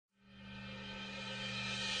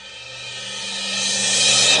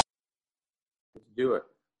Do it.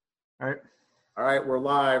 All right. All right, we're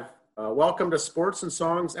live. Welcome to Sports and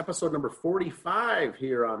Songs, episode number 45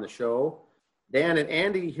 here on the show. Dan and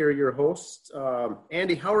Andy here, your hosts.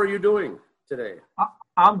 Andy, how are you doing today?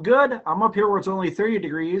 I'm good. I'm up here where it's only 30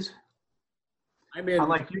 degrees. I'm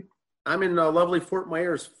in lovely Fort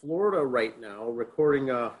Myers, Florida right now, recording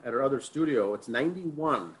at our other studio. It's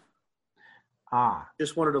 91.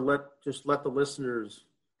 Just wanted to let the listeners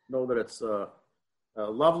know that it's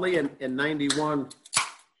lovely and 91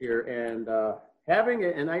 here, and having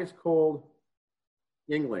an ice cold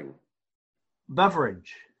Yuengling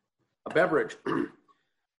beverage. A beverage.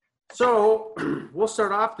 So we'll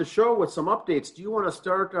start off the show with some updates. Do you want to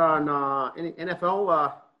start on any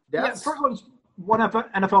NFL deaths? Yeah, first one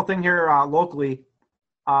NFL thing here locally.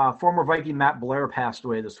 Former Viking Matt Blair passed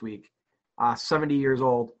away this week, 70 years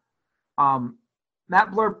old.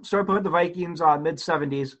 Matt Blair started playing with the Vikings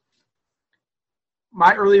mid-70s.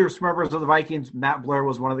 My earliest memories of the Vikings, Matt Blair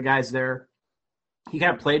was one of the guys there. He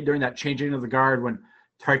kind of played during that changing of the guard when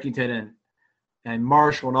Tarkington and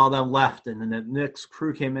Marshall and all them left, and then the Knicks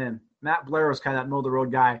crew came in. Matt Blair was kind of that middle-of-the-road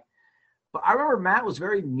guy. But I remember Matt was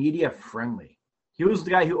very media-friendly. He was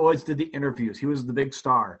the guy who always did the interviews. He was the big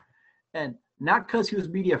star. And not because he was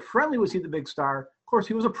media-friendly was he the big star. Of course,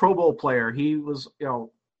 he was a Pro Bowl player. He was,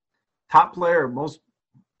 top player. Most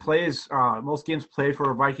games played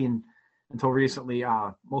for a Viking until recently.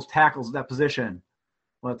 Most tackles at that position.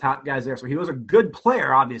 One of the top guys there. So he was a good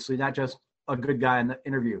player, obviously, not just a good guy in the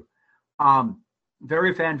interview.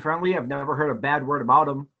 Very fan-friendly. I've never heard a bad word about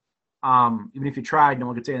him. Even if you tried, no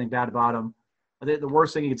one could say anything bad about him. I think the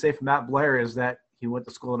worst thing you could say for Matt Blair is that he went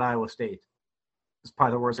to school at Iowa State. It's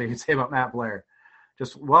probably the worst thing you could say about Matt Blair.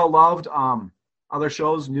 Just well-loved. Other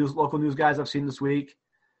shows, local news guys I've seen this week,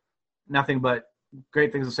 nothing but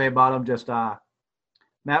great things to say about him. Just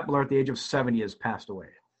Matt Blair at the age of 70 has passed away.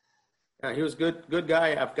 Yeah, he was good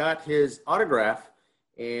guy. I've got his autograph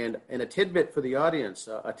and a tidbit for the audience.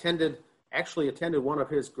 Attended one of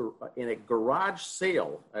his in a garage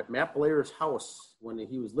sale at Matt Blair's house when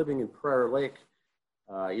he was living in Prior Lake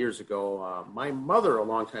years ago. My mother, a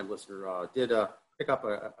longtime listener, did pick up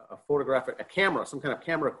a photograph, a camera, some kind of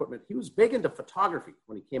camera equipment. He was big into photography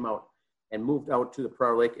when he came out and moved out to the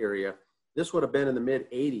Prior Lake area. This would have been in the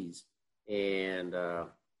mid-'80s. And,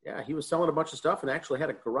 he was selling a bunch of stuff and actually had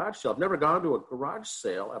a garage sale. I've never gone to a garage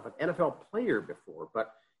sale of an NFL player before,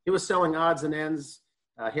 but he was selling odds and ends,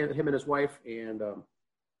 him and his wife. And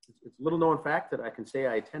it's a little known fact that I can say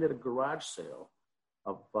I attended a garage sale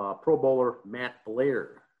of Pro Bowler Matt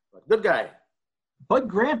Blair. Good guy. Bud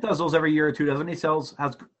Grant does those every year or two, doesn't he?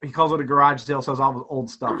 He calls it a garage sale, sells all the old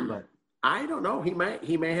stuff. But I don't know. He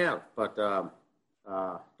may have, but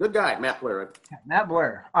good guy, Matt Blair. Matt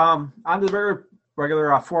Blair. On the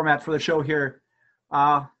regular format for the show here,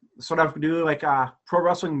 sort of do like pro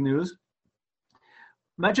wrestling news.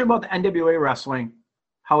 Mention about the NWA wrestling,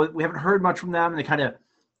 how we haven't heard much from them. They kind of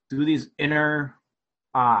do these inner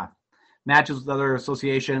matches with other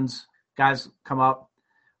associations. Guys come up.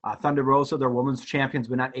 Thunder Rosa, their women's champions,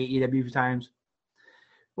 been at AEW a few times.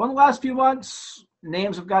 One of the last few months,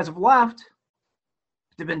 names of guys have left.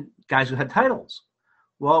 They've been guys who had titles.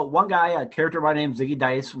 Well, one guy, a character by the name Ziggy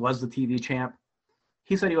Dice, was the TV champ.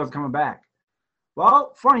 He said he wasn't coming back.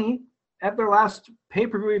 Well, funny, at their last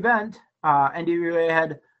pay-per-view event, NWA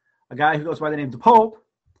had a guy who goes by the name of Pope.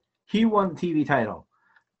 He won the TV title.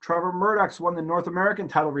 Trevor Murdoch's won the North American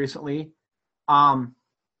title recently.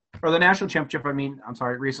 Or the national championship,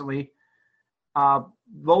 recently.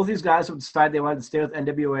 Both these guys have decided they wanted to stay with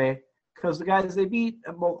NWA because the guys they beat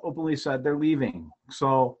have both openly said they're leaving.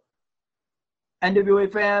 So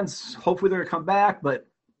NWA fans, hopefully they're going to come back, but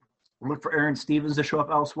look for Aaron Stevens to show up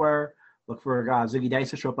elsewhere. Look for Ziggy Dice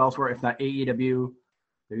to show up elsewhere, if not AEW,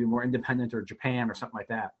 maybe more independent or Japan or something like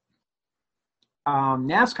that.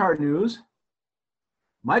 NASCAR news,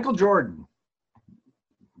 Michael Jordan.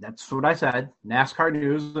 That's what I said. NASCAR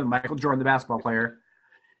news and Michael Jordan, the basketball player.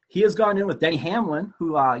 He has gone in with Denny Hamlin,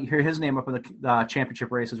 who you hear his name up in the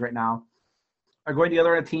championship races right now, are going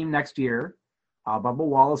together on a team next year. Bubba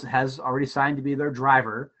Wallace has already signed to be their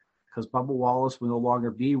driver because Bubba Wallace will no longer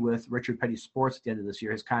be with Richard Petty Sports at the end of this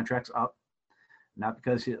year. His contract's up. Not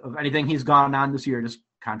because of anything he's gone on this year, just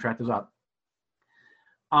contract is up.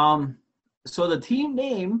 So the team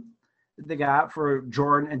name that they got for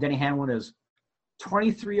Jordan and Denny Hamlin is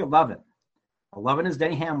 2311. 11 is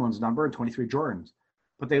Denny Hamlin's number and 23 Jordan's.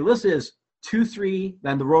 But they list is 23,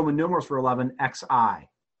 then the Roman numerals for 11, XI.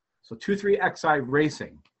 So 23XI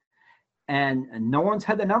Racing. And no one's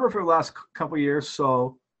had the number for the last couple of years,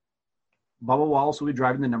 so Bubba Wallace will be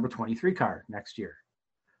driving the number 23 car next year.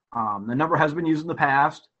 The number has been used in the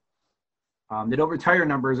past. They don't retire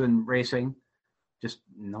numbers in racing. Just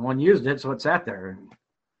no one used it, so it sat there.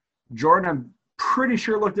 Jordan, I'm pretty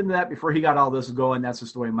sure, looked into that before he got all this going. That's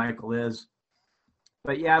just the way Michael is.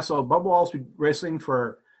 But yeah, so Bubba Wallace will be racing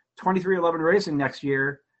for 2311 Racing next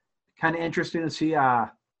year. Kind of interesting to see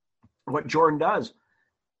what Jordan does.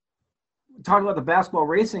 Talking about the basketball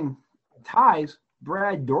racing ties,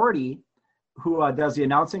 Brad Daugherty, who does the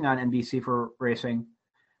announcing on NBC for racing.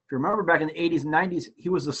 If you remember back in the 80s and 90s, he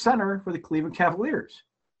was the center for the Cleveland Cavaliers.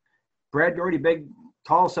 Brad Daugherty, big,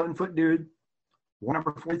 tall, 7-foot dude, wore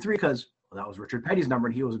number 43 because that was Richard Petty's number,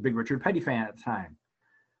 and he was a big Richard Petty fan at the time.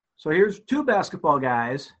 So here's two basketball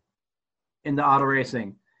guys in the auto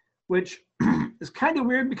racing, which is kind of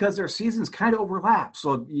weird because their seasons kind of overlap.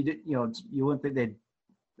 So you wouldn't think they'd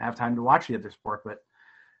have time to watch the other sport, but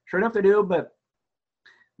sure enough they do. But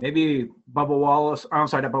maybe Brad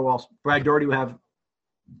Daugherty will have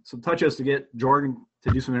some touches to get Jordan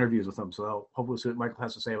to do some interviews with him. So hopefully see what Michael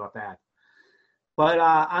has to say about that. But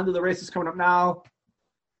on to the races coming up now.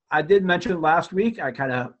 I did mention last week, I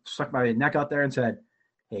kind of stuck my neck out there and said,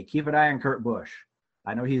 hey, keep an eye on Kurt Busch.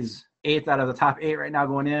 I know he's 8th out of the top 8 right now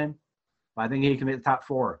going in, but I think he can make the top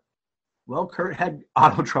 4. Well, Kurt had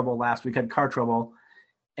auto trouble last week, had car trouble,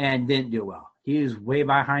 and didn't do well. He is way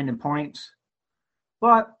behind in points,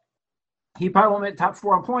 but he probably won't make the top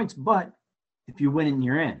 4 on points, but if you win,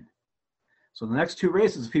 you're in. So the next 2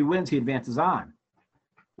 races, if he wins, he advances on.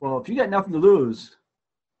 Well, if you got nothing to lose,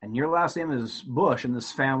 and your last name is Busch in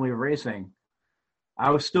this family of racing,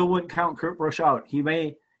 I still wouldn't count Kurt Busch out.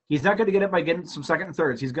 He's not going to get it by getting some second and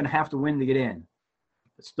thirds. He's going to have to win to get in.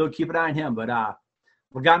 But still keep an eye on him. But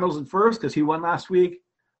Logano's in first because he won last week.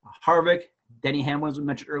 Harvick, Denny Hamlin, as we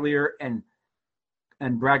mentioned earlier, and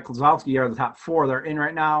Brad Keselowski are the top 4. They're in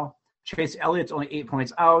right now. Chase Elliott's only 8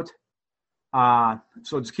 points out.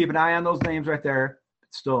 So just keep an eye on those names right there.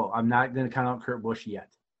 But still, I'm not going to count out Kurt Busch yet.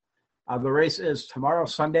 The race is tomorrow,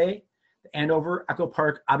 Sunday, the Andover Echo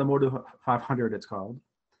Park Automotive 500, it's called.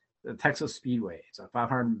 The Texas Speedway. It's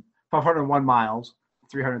 501 miles,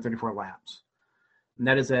 334 laps. And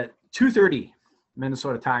that is at 2:30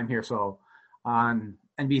 Minnesota time here. So on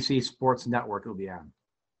NBC Sports Network, it'll be on.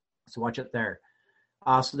 So watch it there.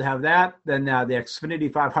 So to have that, then the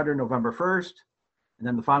Xfinity 500 November 1st. And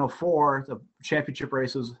then the final 4, the championship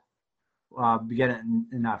races, begin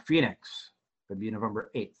in Phoenix. It'll be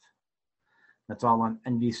November 8th. That's all on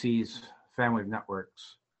NBC's family of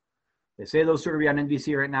networks. They say those 2 are going to be on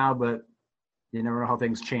NBC right now, but you never know how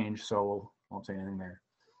things change, so I won't say anything there.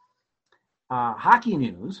 Hockey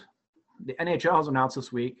news. The NHL has announced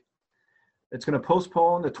this week it's going to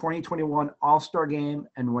postpone the 2021 All-Star Game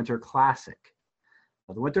and Winter Classic.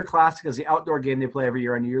 Now, the Winter Classic is the outdoor game they play every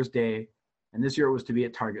year on New Year's Day, and this year it was to be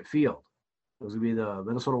at Target Field. It was going to be the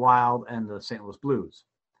Minnesota Wild and the St. Louis Blues.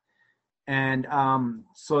 And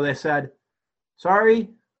so they said, sorry,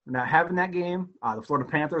 we're not having that game. The Florida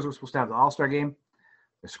Panthers were supposed to have the All-Star game.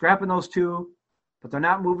 They're scrapping those 2, but they're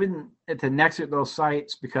not moving it to next year at those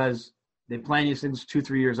sites because they plan these things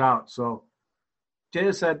 2-3 years out. So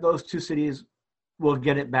Jay said those 2 cities will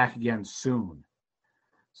get it back again soon.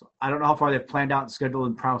 So I don't know how far they've planned out and scheduled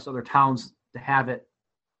and promised other towns to have it.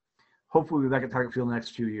 Hopefully we'll be back at Target Field in the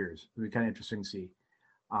next few years. It'll be kind of interesting to see.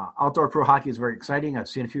 Outdoor pro hockey is very exciting. I've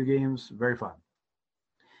seen a few games. Very fun.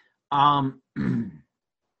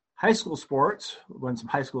 High school sports, we've done some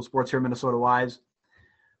high school sports here Minnesota-wise.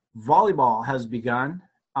 Volleyball has begun.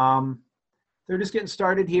 They're just getting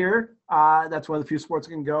started here. That's one of the few sports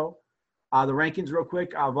that can go. The rankings real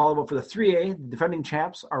quick. Volleyball for the 3A, the defending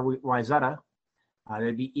champs are Wayzata.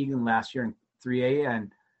 They beat Egan last year in 3A.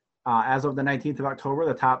 And as of the 19th of October,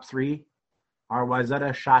 the top 3 are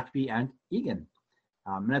Wayzata, Shakopee, and Egan.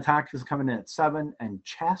 Minnetonka is coming in at 7, and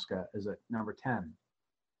Chaska is at number 10.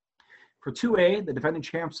 For 2A, the defending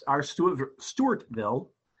champs are Stewartville,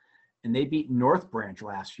 and they beat North Branch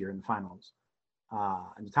last year in the finals.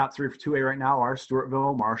 And the top 3 for 2A right now are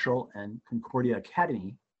Stewartville, Marshall, and Concordia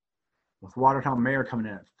Academy, with Watertown Mayor coming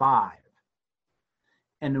in at 5.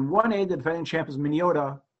 And in 1A, the defending champ is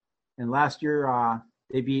Minneota, and last year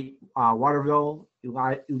they beat Waterville,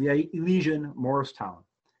 Elysian, Morristown.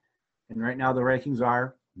 And right now the rankings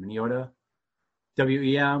are Minneota,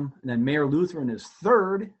 WEM, and then Mayor Lutheran is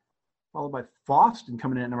 3rd, followed by Boston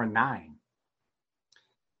coming in at number 9.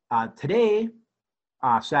 Today,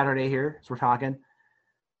 Saturday here, as we're talking,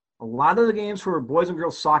 a lot of the games for boys and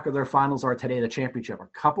girls soccer, their finals are today, the championship. A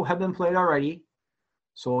couple have been played already,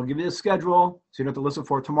 so we'll give you the schedule so you don't have to listen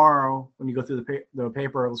for tomorrow when you go through the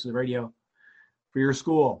paper or listen to the radio for your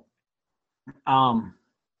school.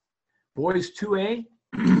 Boys 2A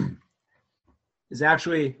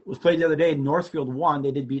was played the other day. Northfield won.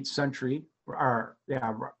 They did beat Century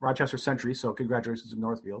Rochester Century. So congratulations to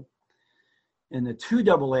Northfield. In the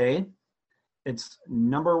 2AA, it's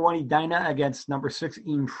number 1 Edina against number 6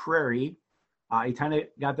 Eden Prairie. Edina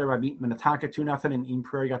got there by beating Minnetonka 2-0, and Eden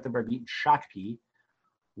Prairie got there by beating Shakopee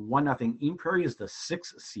 1-0. Eden Prairie is the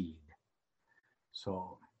 6th seed.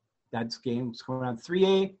 So that's games going on.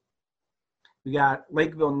 3A, we got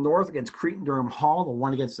Lakeville North against Cretin-Durham Hall, the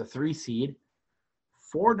 1 against the 3 seed.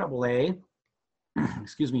 4AA,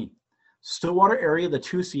 Stillwater Area, the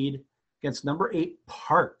 2 seed, against number 8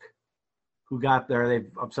 Park, who got there.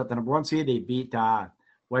 They've upset the number 1 seed. They beat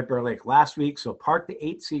White Bear Lake last week. So Park, the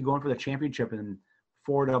 8th seed, going for the championship in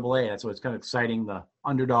 4AA. That's what's kind of exciting, the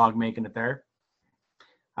underdog making it there.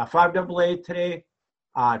 5AA today,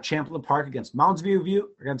 Champlain Park against Moundsview.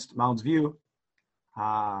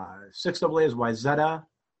 6AA is Wayzata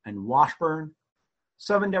and Washburn.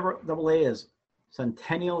 7AA is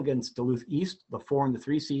Centennial against Duluth East, the 4 and the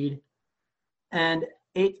 3 seed. And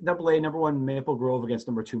 8AA, number 1 Maple Grove against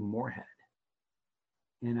number 2 Moorhead.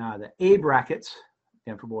 In the A brackets,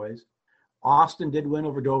 again for boys, Austin did win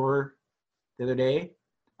over Dover the other day.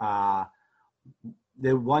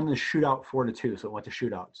 They won the shootout 4-2, so it went to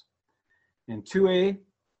shootouts. In 2A,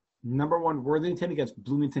 number 1 Worthington against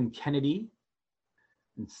Bloomington Kennedy.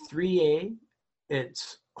 In 3A,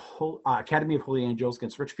 it's Academy of Holy Angels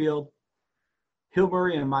against Richfield.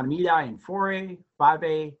 Hillbury and Matamidi in 4A.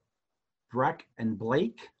 5A, Breck and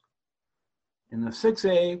Blake. In the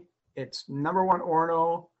 6A, it's number 1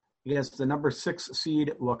 Orono against the number 6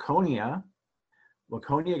 seed Laconia.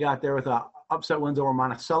 Laconia got there with a upset wins over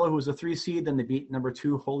Monticello, who was a 3 seed. Then they beat number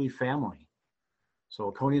 2 Holy Family. So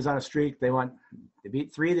Laconia's on a streak. They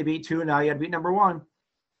beat 3, they beat 2, and now you got to beat number 1.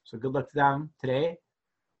 So good luck to them today.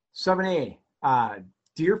 7A,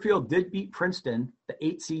 Deerfield did beat Princeton, the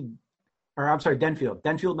 8 seed, Denfield.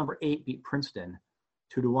 Denfield number 8 beat Princeton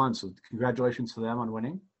 2-1. So congratulations to them on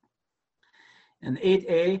winning. And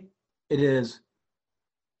 8A, it is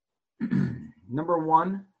number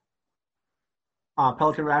 1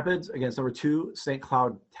 Pelican Rapids against number 2 St.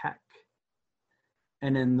 Cloud Tech.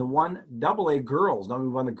 And in the 1AA girls, now we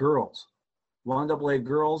move on to girls. 1AA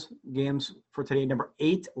girls games for today, number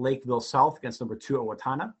 8 Lakeville South against number 2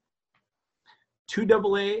 Owatonna.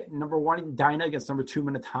 2AA, number 1 Edina against number 2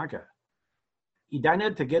 Minnetonka.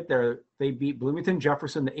 Edina, to get there, they beat Bloomington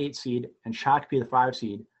Jefferson, the 8 seed, and Shakopee, the 5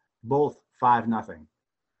 seed, both 5-0.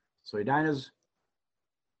 So Edina's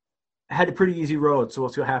had a pretty easy road, so we'll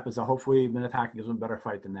see what happens. So hopefully Minnetonka gives them a better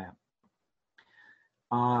fight than that.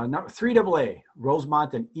 Number 3AA,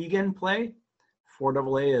 Rosemont and Egan play.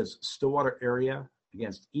 4AA is Stillwater Area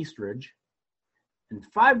against Eastridge. And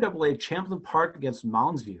 5AA, Champlain Park against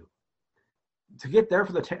Moundsview. To get there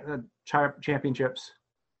for the championships,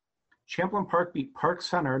 Champlain Park beat Park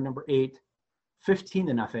Center, number 8,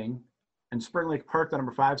 15-0, and Spring Lake Park, the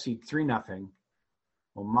number 5 seed, 3-0.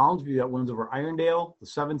 Well, Moundsview got wins over Irondale, the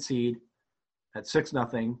 7 seed, at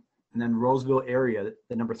 6-0, and then Roseville Area,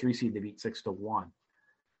 the number 3 seed, they beat 6-1.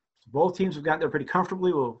 So both teams have gotten there pretty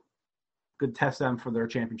comfortably. We'll good test them for their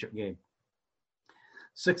championship game.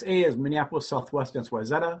 6A is Minneapolis Southwest against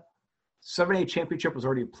Wayzata. 7A championship was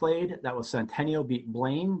already played. That was Centennial beat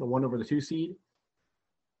Blaine, the 1 over the 2 seed.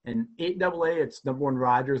 And 8AA, it's number 1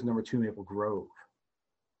 Rogers, number 2 Maple Grove.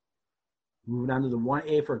 Moving on to the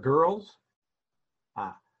 1A for girls.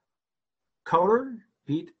 Kohler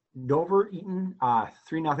beat Dover Eaton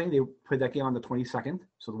 3-0. They played that game on the 22nd,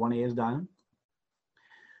 so the 1A is done.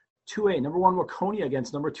 2A, number 1 Waconia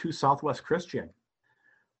against number 2 Southwest Christian.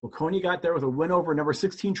 Waconia got there with a win over number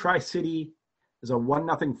 16 Tri-City as a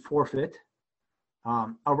 1-0 forfeit.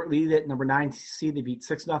 Albert Lee at number 9 seed, they beat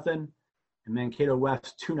 6-0. And Mankato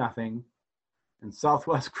West 2-0. And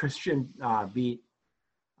Southwest Christian beat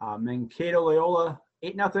Mankato Loyola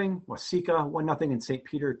 8-0, Waseca 1-0, and St.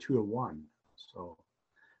 Peter 2-1. So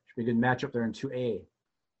should be a good matchup there in 2A.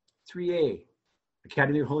 3A,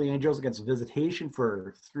 Academy of Holy Angels against Visitation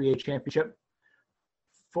for 3A championship.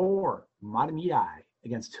 4, Matamidi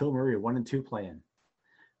against Tilbury, 1-2 playing.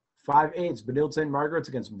 5A, it's Benilde St. Margaret's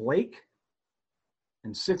against Blake.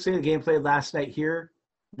 And 6A, the game played last night here.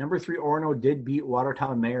 Number 3 Orono did beat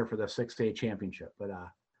Watertown Mayor for the 6A championship. But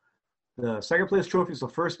the second place trophy is the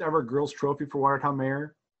first ever girls trophy for Watertown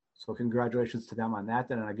Mayor. So congratulations to them on that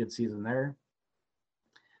and a good season there.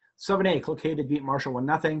 7A, Cloquet did beat Marshall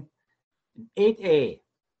 1-0. And 8A,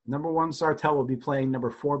 number 1 Sartell will be playing number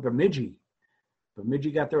 4 Bemidji.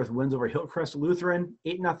 Bemidji got there with wins over Hillcrest Lutheran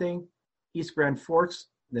 8-0. East Grand Forks,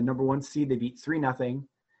 the number 1 seed, they beat 3-0.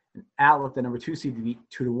 And Outlook, the number 2 seed, they beat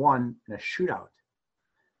 2-1 in a shootout.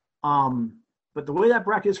 But the way that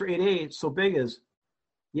bracket is for 8A, it's so big is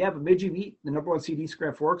Yeah, but Bemidji beat the number one seed East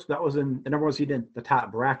Grand Forks. That was in the number one seed in the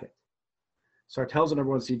top bracket. Sartell's the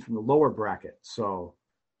number one seed from the lower bracket. So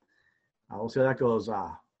we'll see how that goes.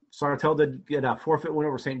 Sartell did get a forfeit win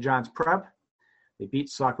over St. John's Prep. They beat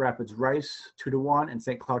Sauk Rapids Rice 2-1 and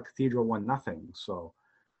St. Cloud Cathedral 1-0. So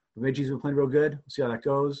Bemidji's been playing real good. We'll see how that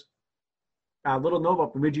goes. A little note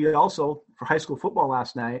about Bemidji also for high school football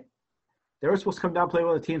last night. They were supposed to come down and play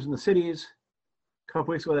with the teams in the cities. A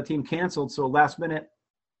couple weeks ago, the team canceled. So last minute,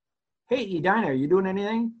 hey, Edina, are you doing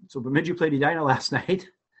anything? So Bemidji played Edina last night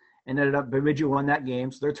and ended up Bemidji won that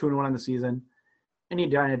game. So they're 2-1 on the season. And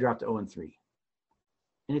Edina dropped to 0-3.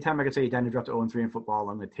 Anytime I could say Edina dropped to 0-3 in football,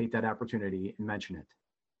 I'm going to take that opportunity and mention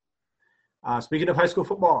it. Speaking of high school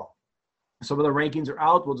football, some of the rankings are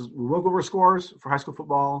out. We won't go over scores for high school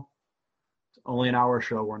football. It's only an hour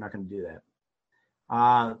show. We're not going to do that.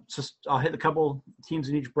 I'll hit a couple teams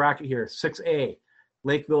in each bracket here. 6A,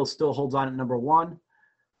 Lakeville still holds on at number 1.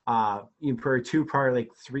 Eden Prairie 2, Prior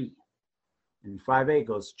Lake 3. In 5A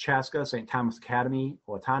goes Chaska, St. Thomas Academy,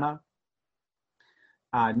 Owatonna.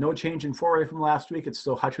 No change in 4A from last week. It's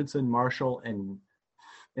still Hutchinson, Marshall, and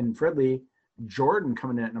Fridley. Jordan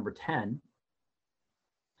coming in at number 10.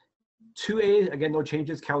 2A, again, no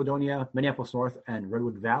changes. Caledonia, Minneapolis North, and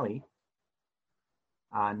Redwood Valley.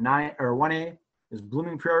 1A is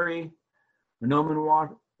Blooming Prairie,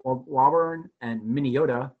 Mahnomen Woburn, and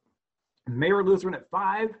Minneota. Mayor Lutheran at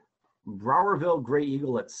 5. Browerville Gray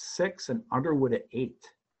Eagle at 6, and Underwood at 8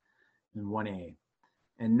 in 1A.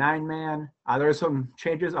 And 9-man, there are some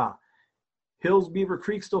changes. Hills Beaver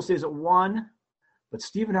Creek still stays at 1, but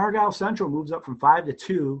Stephen Argyle Central moves up from 5 to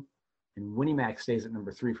 2, and Winnie Mac stays at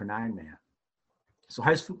number 3 for 9-man. So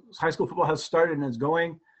high school football has started and is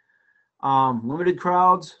going. Limited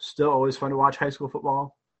crowds, still always fun to watch high school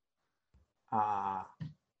football.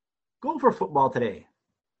 Go for football today.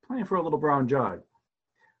 Playing for a little brown jug.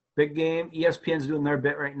 Big game. ESPN's doing their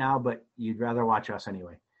bit right now, but you'd rather watch us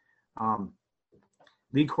anyway.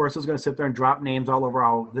 Lee Corso's going to sit there and drop names all over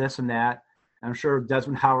all this and that. I'm sure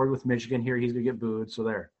Desmond Howard with Michigan here, he's going to get booed. So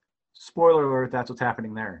there. Spoiler alert, that's what's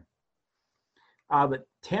happening there. But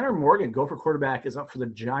Tanner Morgan, Gopher quarterback, is up for the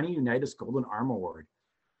Johnny Unitas Golden Arm Award.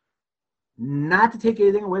 Not to take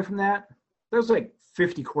anything away from that, there's like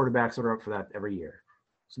 50 quarterbacks that are up for that every year.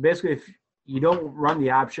 So basically, if you don't run the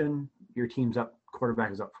option, your team's up,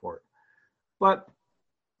 quarterback is up for it. But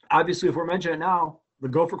obviously, if we're mentioning it now, the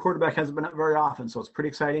Gopher quarterback hasn't been up very often, so it's pretty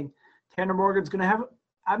exciting. Tanner Morgan's going to have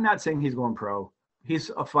 – I'm not saying he's going pro. He's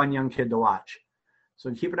a fun young kid to watch.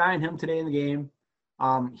 So keep an eye on him today in the game.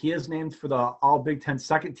 He is named for the All Big Ten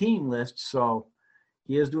second team list, so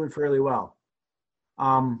he is doing fairly well.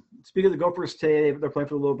 Speaking of the Gophers today, they're playing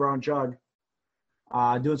for the Little Brown Jug.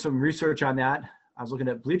 Doing some research on that. I was looking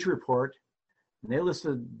at Bleacher Report, and they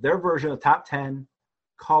listed their version of the top 10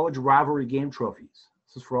 college rivalry game trophies.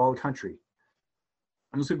 This is for all the country.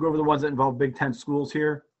 I'm just going to go over the ones that involve Big Ten schools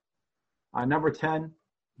here. Number 10,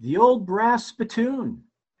 the old brass spittoon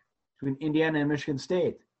between Indiana and Michigan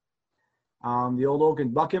State. The old Oaken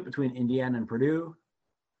bucket between Indiana and Purdue.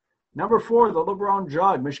 Number 4, the Little Brown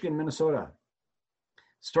Jug, Michigan, Minnesota.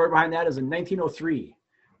 Story behind that is in 1903,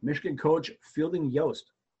 Michigan coach Fielding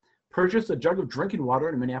Yost purchased a jug of drinking water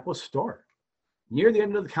in a Minneapolis store. Near the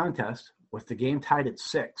end of the contest, with the game tied at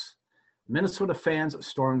 6, Minnesota fans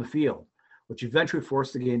stormed the field, which eventually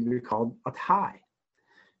forced the game to be called a tie.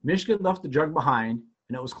 Michigan left the jug behind,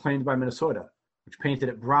 and it was claimed by Minnesota, which painted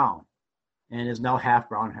it brown and is now half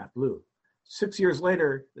brown, half blue. 6 years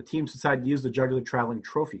later, the teams decided to use the jugular traveling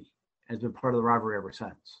trophy and has been part of the rivalry ever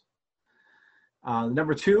since.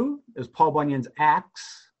 Number 2 is Paul Bunyan's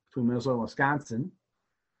axe between Minnesota and Wisconsin.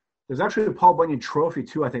 There's actually a Paul Bunyan trophy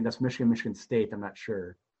too. I think that's Michigan State. I'm not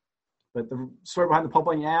sure. But the story behind the Paul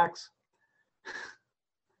Bunyan axe,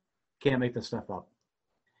 can't make this stuff up,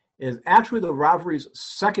 is actually the rivalry's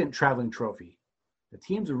second traveling trophy. The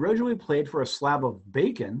teams originally played for a slab of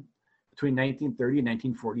bacon between 1930 and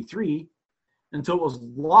 1943 until it was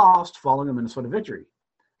lost following a Minnesota victory.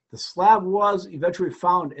 The slab was eventually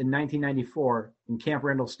found in 1994 in Camp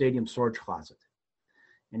Randall Stadium storage closet.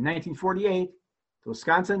 In 1948, the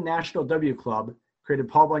Wisconsin National W Club created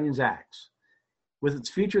Paul Bunyan's axe. With its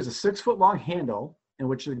features a 6-foot-long handle in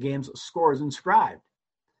which the game's score is inscribed.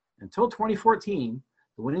 Until 2014,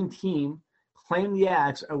 the winning team claimed the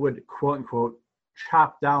axe and would, quote-unquote,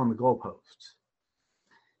 chop down the goalposts.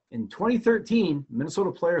 In 2013,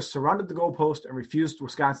 Minnesota players surrounded the goalpost and refused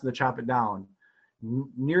Wisconsin to chop it down,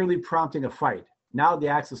 nearly prompting a fight. Now the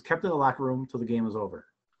axe is kept in the locker room until the game is over.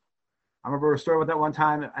 I remember a story about that one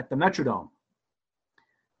time at the Metrodome.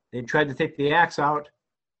 They tried to take the axe out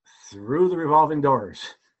through the revolving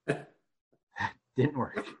doors. Didn't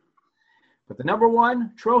work. But the number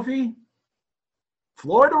one trophy,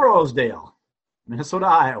 Floyd of Rosedale, Minnesota,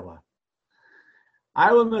 Iowa.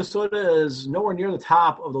 Iowa, Minnesota is nowhere near the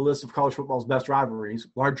top of the list of college football's best rivalries,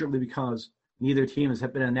 largely because neither team has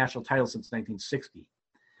been in a national title since 1960.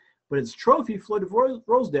 But its trophy, Floyd of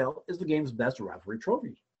Rosedale, is the game's best rivalry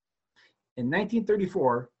trophy. In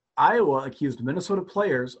 1934, Iowa accused Minnesota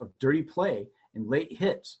players of dirty play and late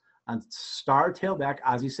hits on star tailback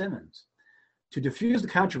Ozzie Simmons. To defuse the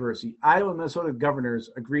controversy, Iowa and Minnesota governors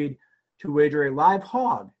agreed to wager a live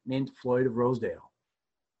hog named Floyd of Rosedale.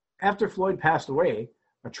 After Floyd passed away,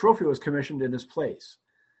 a trophy was commissioned in his place.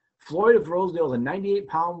 Floyd of Rosedale is a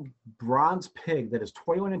 98-pound bronze pig that is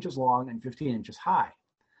 21 inches long and 15 inches high.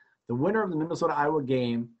 The winner of the Minnesota-Iowa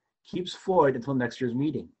game keeps Floyd until next year's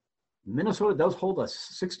meeting. Minnesota does hold a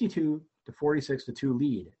 62 to 46-2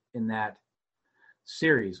 lead in that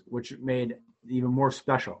series, which made it even more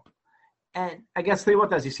special. And I guess think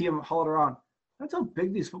about that as you see him haul it around. That's how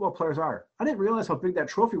big these football players are. I didn't realize how big that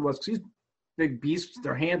trophy was because these big beasts,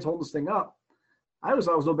 their hands hold this thing up. I always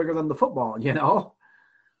thought it was no bigger than the football,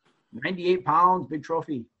 98 pounds, big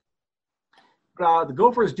trophy. But the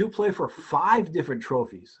Gophers do play for 5 different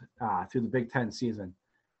trophies through the Big Ten season.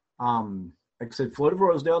 Like I said, Floyd of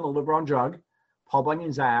Rosedale and the Little Brown Jug, Paul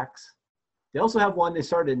Bunyan's axe. They also have one they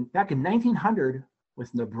started back in 1900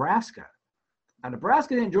 with Nebraska. Now,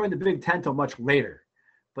 Nebraska didn't join the Big Ten until much later,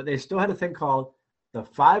 but they still had a thing called the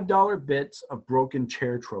 $5 Bits of Broken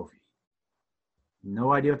Chair Trophy.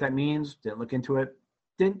 No idea what that means. Didn't look into it.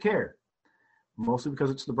 Didn't care. Mostly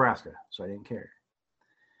because it's Nebraska, so I didn't care.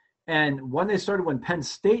 And when they started, when Penn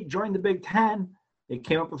State joined the Big Ten, they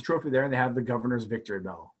came up with a trophy there, and they have the Governor's Victory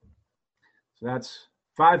Bell. So that's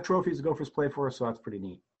 5 trophies the Gophers play for, so that's pretty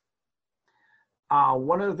neat.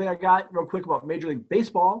 One other thing I got real quick about Major League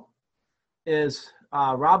Baseball is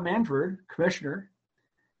Rob Manfred, commissioner.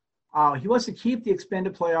 He wants to keep the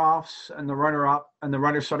expanded playoffs and the runner-up and the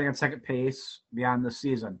runners starting on second pace beyond the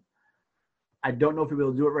season. I don't know if he'll be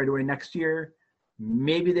able to do it right away next year.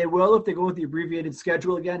 Maybe they will if they go with the abbreviated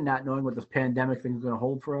schedule again, not knowing what this pandemic thing is going to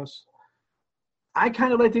hold for us. I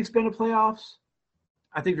kind of like the expanded playoffs.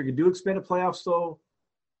 I think if you could do expanded playoffs, though,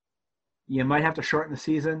 you might have to shorten the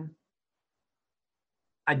season.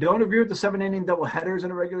 I don't agree with the 7-inning doubleheaders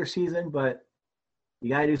in a regular season, but you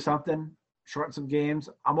got to do something. Shorten some games.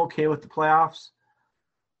 I'm okay with the playoffs.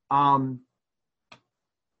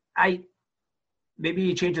 Maybe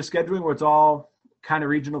you change the scheduling where it's all kind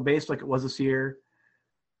of regional based like it was this year.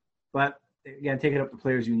 But again, take it up to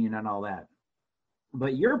Players Union and all that.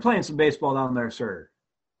 But you're playing some baseball down there, sir.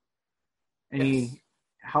 Yes.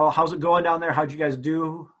 How's it going down there? How'd you guys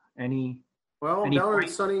do? Well, down in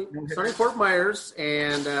sunny Fort Myers,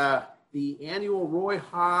 and the annual Roy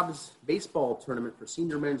Hobbs baseball tournament for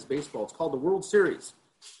senior men's baseball. It's called the World Series.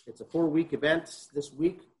 It's a 4-week event. This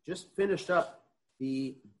week just finished up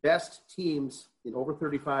the best teams in over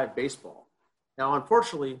 35 baseball. Now,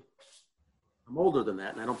 unfortunately, I'm older than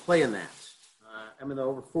that, and I don't play in that. I'm in the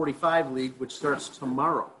over 45 league, which starts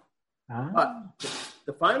tomorrow. But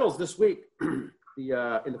the finals this week, in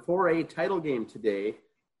the 4A title game today,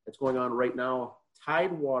 that's going on right now,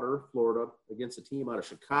 Tidewater, Florida, against a team out of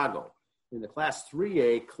Chicago. In the Class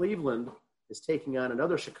 3A, Cleveland is taking on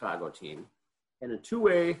another Chicago team. And in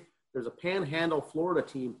 2A, there's a Panhandle, Florida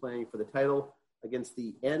team playing for the title against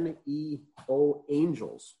the NEO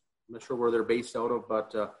Angels. I'm not sure where they're based out of,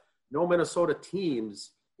 but no Minnesota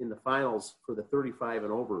teams in the finals for the 35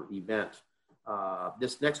 and over event.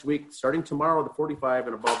 This next week, starting tomorrow, the 45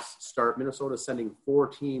 and above start. Minnesota is sending 4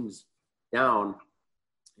 teams down,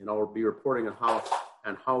 and I'll be reporting on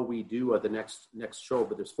how we do the next show.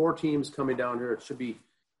 But there's 4 teams coming down here. It should be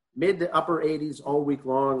mid to upper 80s all week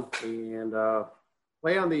long, and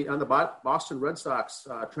play on the Boston Red Sox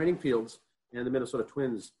training fields and the Minnesota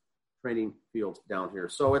Twins training fields down here.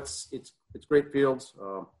 So it's great fields,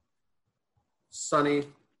 sunny,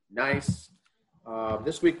 nice.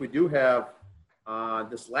 This week we do have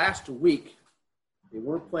this last week. They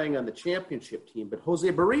weren't playing on the championship team, but Jose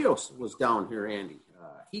Barrios was down here, Andy.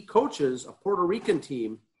 He coaches a Puerto Rican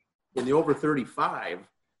team in the over 35.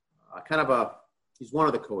 He's one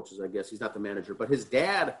of the coaches, I guess. He's not the manager, but his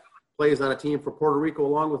dad plays on a team for Puerto Rico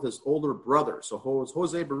along with his older brother. So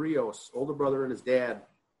Jose Barrios, older brother, and his dad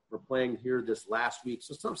were playing here this last week.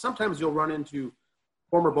 So sometimes you'll run into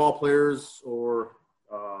former ball players or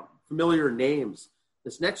familiar names.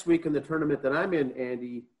 This next week in the tournament that I'm in,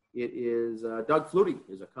 Andy, it is Doug Flutie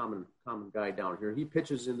is a common guy down here. He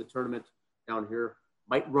pitches in the tournament down here.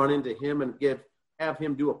 Might run into him and have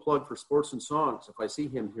him do a plug for Sports and Songs if I see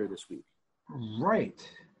him here this week. Right.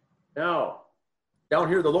 Now, down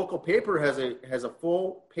here, the local paper has a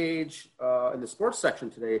full page in the sports section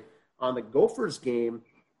today on the Gophers game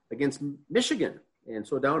against Michigan. And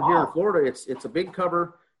so down here in Florida, it's a big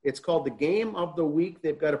cover. It's called the Game of the Week.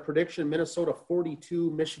 They've got a prediction: Minnesota 42,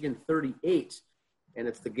 Michigan 38, and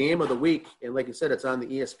it's the game of the week. And like I said, it's on the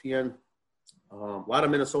ESPN. A lot of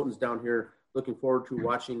Minnesotans down here looking forward to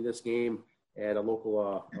watching this game at a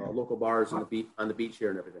local bars on the beach here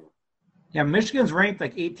and everything. Yeah, Michigan's ranked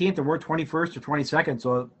like 18th, and we're 21st or 22nd,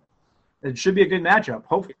 so it should be a good matchup.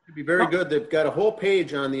 Hopefully, it should be very good. They've got a whole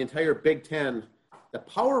page on the entire Big Ten. The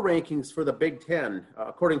power rankings for the Big Ten,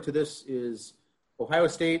 according to this, is Ohio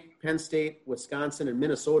State, Penn State, Wisconsin, and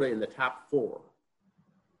Minnesota in the top 4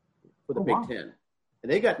 for the Big Ten.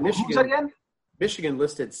 And they got Michigan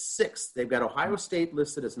listed 6th. They've got Ohio State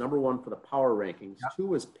listed as number 1 for the power rankings. Yep.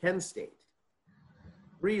 2 is Penn State.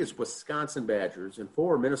 3 is Wisconsin Badgers, and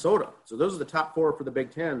 4 Minnesota. So those are the top 4 for the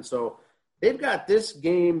Big Ten. So they've got this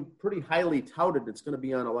game pretty highly touted. It's going to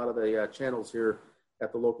be on a lot of the channels here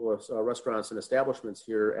at the local restaurants and establishments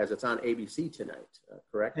here, as it's on ABC tonight.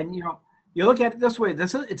 Correct? And you look at it this way: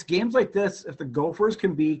 it's games like this. If the Gophers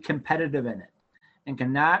can be competitive in it and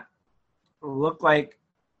cannot look like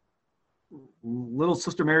little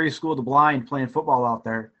Sister Mary's School of the Blind playing football out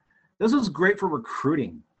there, this is great for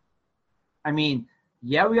recruiting. I mean,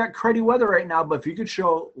 yeah, we got cruddy weather right now, but if you could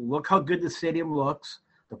show, look how good the stadium looks,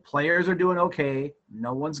 the players are doing okay,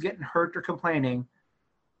 no one's getting hurt or complaining,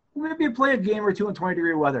 maybe play a game or two in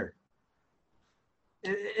 20-degree weather.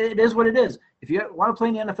 It is what it is. If you want to play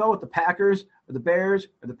in the NFL with the Packers or the Bears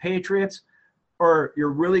or the Patriots, or you're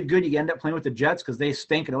really good, you end up playing with the Jets because they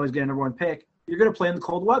stink and always get a number 1 pick, you're going to play in the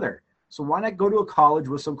cold weather. So why not go to a college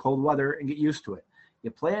with some cold weather and get used to it? You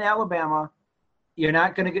play in Alabama, you're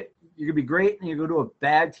going to be great, and you go to a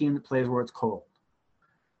bad team that plays where it's cold.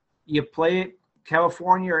 You play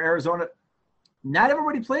California or Arizona, not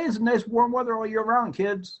everybody plays in nice warm weather all year round,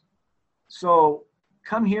 kids. So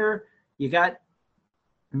come here.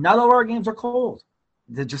 Not all our games are cold.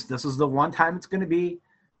 This is the one time it's going to be,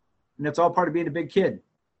 and it's all part of being a big kid.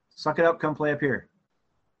 Suck it up, come play up here.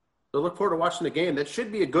 So look forward to watching the game. That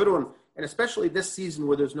should be a good one, and especially this season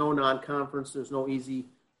where there's no non-conference, there's no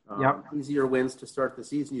easier wins to start the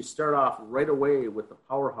season. You start off right away with the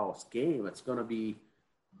powerhouse game. It's going to be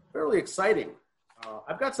fairly exciting.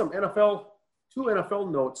 I've got two NFL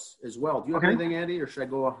notes as well. Do you have anything, Andy, or should I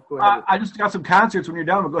go ahead? I just got some concerts. When you're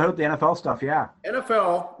done, we'll go ahead with the NFL stuff, yeah.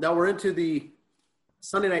 NFL, now we're into the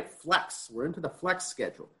Sunday night flex. We're into the flex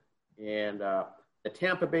schedule. And the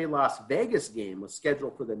Tampa Bay Las Vegas game was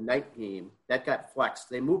scheduled for the night game. That got flexed.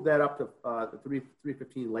 They moved that up to the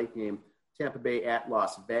 3:15 late game, Tampa Bay at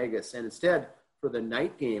Las Vegas. And instead, for the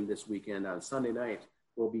night game this weekend on Sunday night,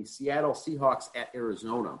 will be Seattle Seahawks at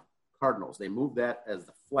Arizona Cardinals. They moved that as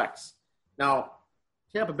the flex. Now,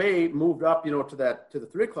 Tampa Bay moved up, to the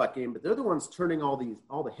 3:00 game, but they're the ones turning all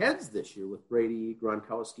the heads this year with Brady,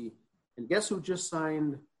 Gronkowski, and guess who just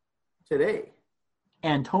signed today?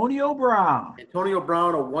 Antonio Brown. Antonio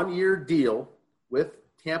Brown, a 1-year deal with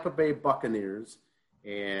Tampa Bay Buccaneers,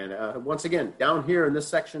 and once again, down here in this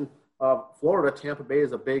section of Florida, Tampa Bay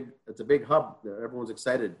is a big hub. Everyone's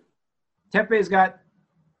excited. Tampa Bay's got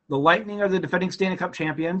the Lightning are the defending Stanley Cup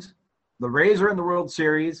champions. The Rays are in the World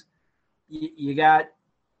Series. You got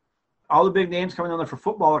all the big names coming on there for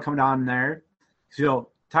football are coming on there. So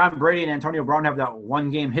Tom Brady and Antonio Brown have that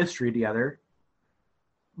 1-game history together.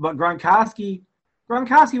 But Gronkowski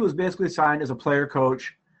was basically signed as a player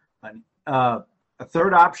coach, a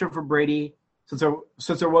third option for Brady.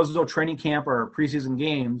 Since there was no training camp or preseason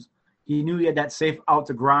games, he knew he had that safe out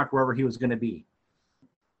to Gronk wherever he was going to be.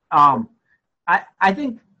 I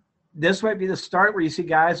think this might be the start where you see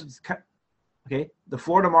guys. The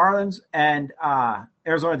Florida Marlins and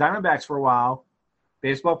Arizona Diamondbacks for a while,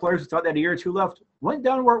 baseball players who thought they had a year or two left, went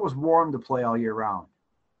down where it was warm to play all year round.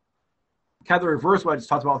 Kind of the reverse what I just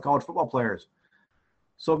talked about with college football players.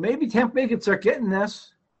 So maybe Tampa Bay could start getting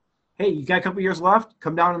this. Hey, you got a couple years left,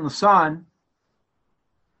 come down in the sun,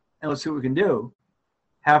 and let's see what we can do.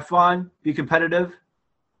 Have fun, be competitive.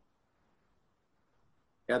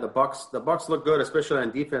 Yeah, the Bucks look good, especially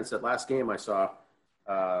on defense. That last game I saw.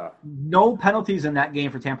 No penalties in that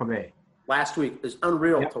game for Tampa Bay. Last week is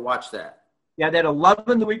unreal to watch that. Yeah, they had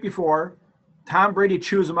 11 the week before. Tom Brady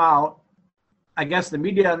chews them out. I guess the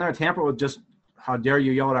media down there in Tampa was just, how dare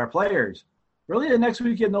you yell at our players. Really, the next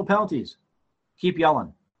week you had no penalties. Keep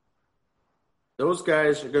yelling. Those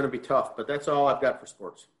guys are going to be tough, but that's all I've got for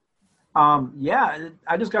sports. Yeah,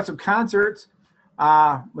 I just got some concerts.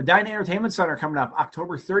 Medina Entertainment Center coming up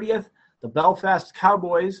October 30th. The Belfast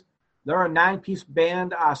Cowboys They're a 9-piece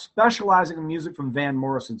band specializing in music from Van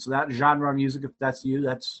Morrison. So that genre of music, if that's you,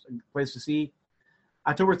 that's a place to see.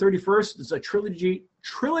 October 31st is a trilogy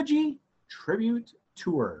tribute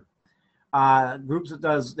tour. Groups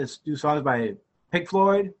that do songs by Pink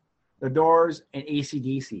Floyd, The Doors, and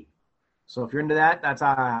AC/DC. So if you're into that, that's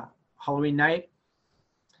Halloween night.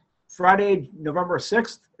 Friday, November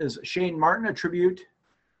 6th is Shane Martin, a tribute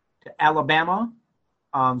to Alabama.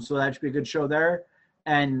 So that should be a good show there.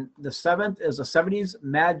 And the 7th is a 70s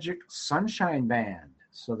Magic Sunshine Band.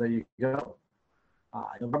 So there you go.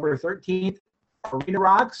 November 13th, Arena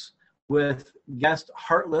Rocks with guest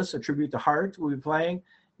Heartless, a tribute to Heart, will be playing.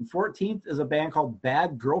 And 14th is a band called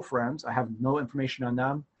Bad Girlfriends. I have no information on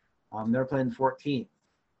them. They're playing the 14th.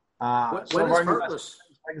 When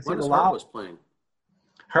is Heartless playing?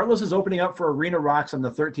 Heartless is opening up for Arena Rocks on the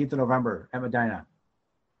 13th of November at Medina.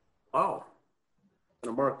 Oh, I'm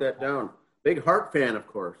going to mark that down. Big Heart fan, of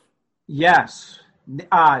course. Yes.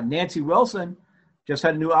 Nancy Wilson just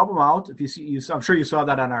had a new album out. If you see, I'm sure you saw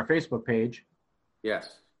that on our Facebook page.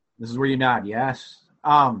 Yes. This is where you nod. Yes.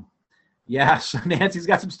 Yes. Nancy's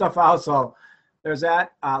got some stuff out. So there's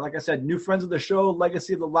that. Like I said, new friends of the show,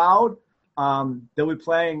 Legacy of the Loud. They'll be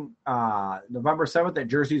playing November 7th at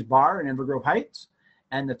Jersey's Bar in Inver Grove Heights,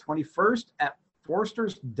 and the 21st at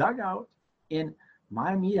Forster's Dugout in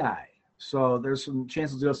Miami. So there's some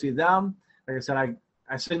chances to go see them. Like I said,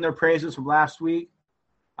 I sing their praises from last week.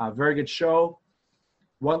 Very good show.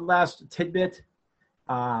 One last tidbit.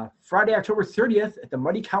 Friday, October 30th at the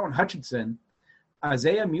Muddy Cow in Hutchinson,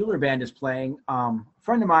 Isaiah Mueller Band is playing. A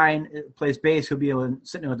friend of mine plays bass. He'll be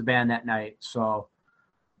sitting with the band that night. So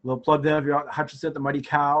we'll plug them if you're out at Hutchinson at the Muddy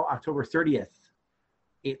Cow, October 30th,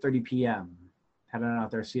 8:30 p.m. Head on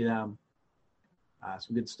out there, see them.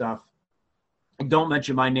 Some good stuff. Don't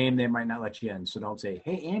mention my name. They might not let you in. So don't say,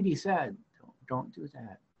 hey, Andy said. Don't do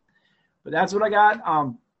that. But that's what I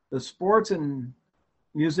got. The sports and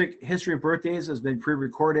music history of birthdays has been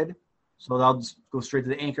pre-recorded. So I'll just go straight to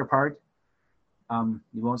the anchor part. You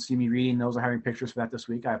won't see me reading those or having pictures for that this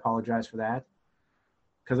week. I apologize for that.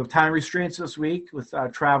 Because of time restraints this week with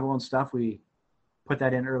travel and stuff, we put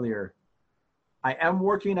that in earlier. I am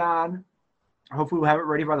working on, hopefully we'll have it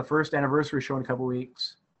ready by the first anniversary show in a couple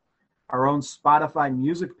weeks, our own Spotify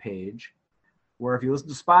music page, where if you listen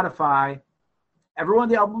to Spotify, every one of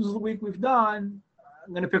the albums of the week we've done,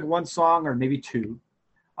 I'm going to pick one song or maybe two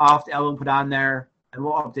off the album, put on there, and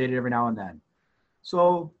we'll update it every now and then.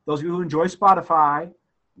 So those of you who enjoy Spotify,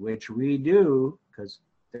 which we do, because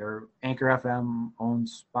their Anchor FM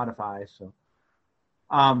owns Spotify, so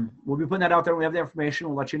we'll be putting that out there when we have the information.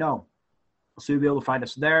 We'll let you know. So you'll be able to find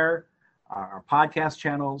us there, our podcast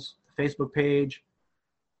channels, Facebook page,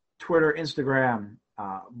 Twitter, Instagram,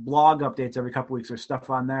 blog updates every couple weeks. There's stuff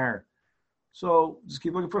on there. So just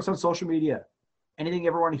keep looking for us on social media. Anything you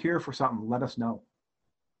ever want to hear for something, let us know.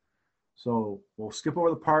 So we'll skip over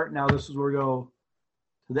the part. Now this is where we go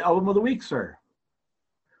to the album of the week, sir.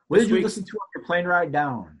 What did you listen to on your plane ride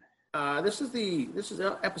down? This is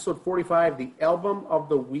episode 45. The album of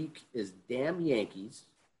the week is Damn Yankees,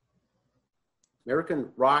 American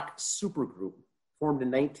rock supergroup formed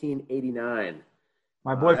in 1989.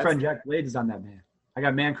 My boyfriend Jack Blades is on that band. I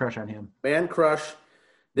got Man Crush on him. Man Crush.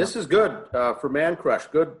 This is good for Man Crush.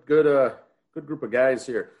 Good group of guys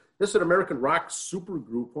here. This is an American rock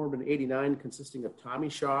supergroup formed in 89 consisting of Tommy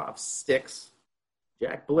Shaw of Styx,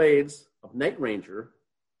 Jack Blades of Night Ranger,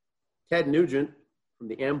 Ted Nugent from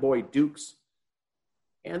the Amboy Dukes,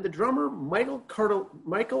 and the drummer Michael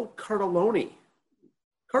Cardelloni.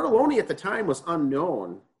 Cardelloni at the time was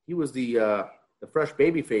unknown. He was the fresh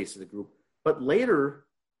baby face of the group, but later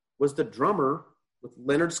was the drummer with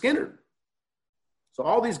Leonard Skinner. So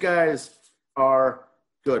all these guys are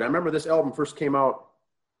good. I remember this album first came out,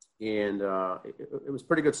 and it was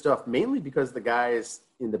pretty good stuff, mainly because the guys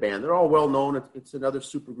in the band, they're all well known. It's another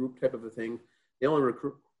supergroup type of a thing. They only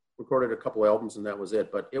recorded a couple albums, and that was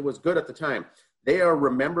it. But it was good at the time. They are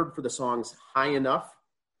remembered for the songs High Enough,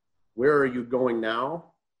 Where Are You Going Now?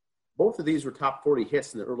 Both of these were top 40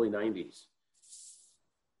 hits in the early 90s.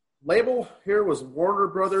 Label here was Warner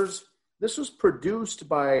Brothers. This was produced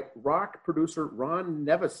by rock producer Ron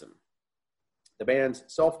Nevison. The band's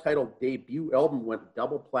self-titled debut album went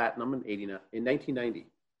double platinum in 1990.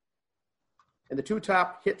 And the two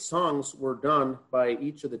top hit songs were done by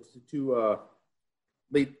each of the two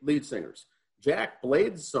lead singers. Jack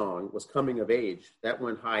Blades' song was Coming of Age. That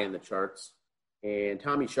went high in the charts. And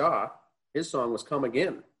Tommy Shaw, his song was Come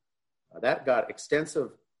Again. That got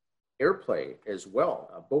extensive airplay as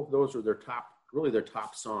well. Both of those are their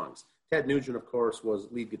top songs. Ted Nugent, of course, was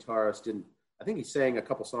lead guitarist. I think he sang a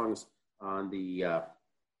couple songs on the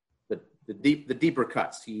the deeper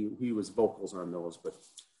cuts. He was vocals on those, but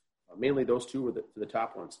mainly those two were the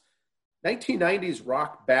top ones. 1990s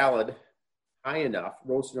rock ballad High Enough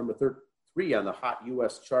rose to number 3 on the Hot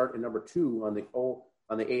US chart and number 2 on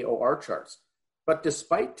the AOR charts. But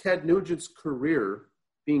despite Ted Nugent's career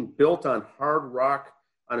being built on his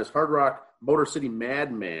hard rock Motor City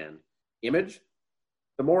Madman image,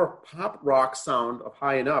 the more pop rock sound of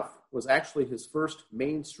High Enough was actually his first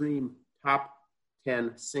mainstream top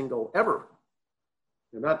 10 single ever.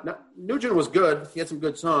 Nugent was good. He had some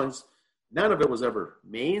good songs. None of it was ever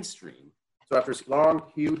mainstream. So after his long,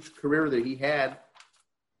 huge career that he had,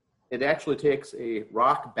 it actually takes a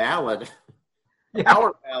rock ballad, a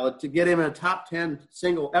power ballad, to get him in a top 10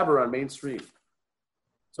 single ever on mainstream.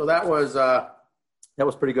 So that was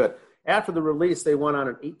pretty good. After the release, they went on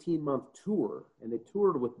an 18-month tour, and they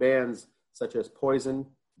toured with bands such as Poison,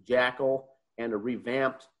 Jackal, and a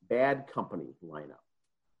revamped Bad Company lineup.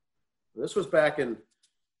 This was back in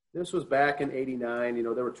 '89. They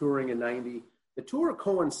were touring in '90. The tour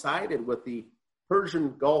coincided with the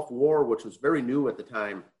Persian Gulf War, which was very new at the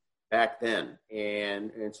time back then.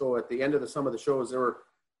 And so at the end of some of the shows,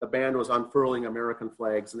 the band was unfurling American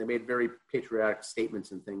flags, and they made very patriotic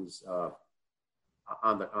statements and things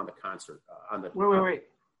on the concert. Wait.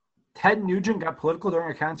 Ted Nugent got political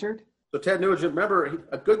during a concert? So Ted Nugent, remember,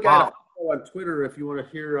 a good guy to follow on Twitter if you want to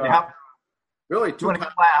hear. Really, two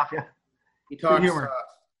topics. Laugh, yeah. He talks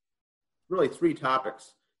really 3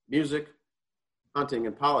 topics: music, hunting,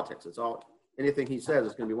 and politics. It's all. Anything he says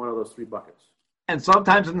is going to be one of those 3 buckets. And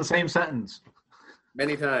sometimes in the same sentence.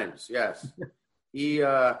 Many times, yes. He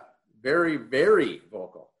very, very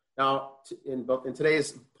vocal. Now, in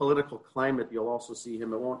today's political climate, you'll also see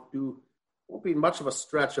him. It won't be much of a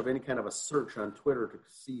stretch of any kind of a search on Twitter to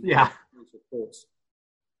see quotes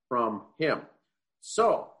from him.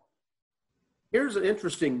 So here's an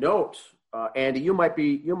interesting note, Andy. You might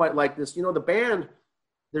like this. The band.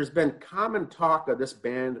 There's been common talk of this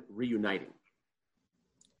band reuniting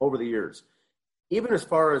over the years, even as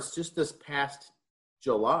far as just this past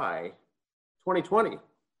July, 2020.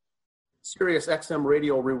 Sirius XM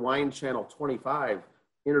Radio Rewind Channel 25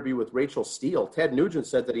 interview with Rachel Steele. Ted Nugent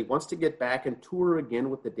said that he wants to get back and tour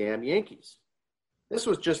again with the damn Yankees. This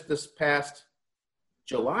was just this past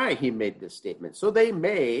July he made this statement. So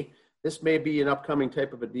this may be an upcoming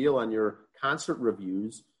type of a deal on your concert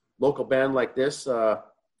reviews. Local band like this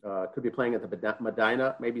could be playing at the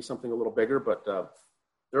Medina, maybe something a little bigger, but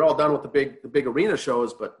they're all done with the big arena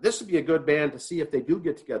shows. But this would be a good band to see if they do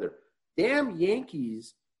get together. Damn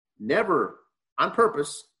Yankees never, on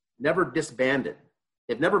purpose, never disbanded.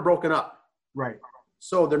 They've never broken up. Right.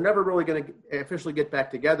 So they're never really going to officially get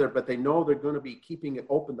back together, but they know they're going to be keeping it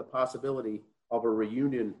open, the possibility of a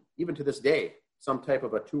reunion, even to this day, some type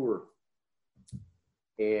of a tour.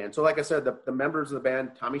 And so, like I said, the members of the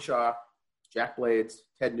band, Tommy Shaw, Jack Blades,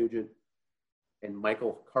 Ted Nugent, and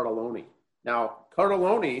Michael Cartellone. Now,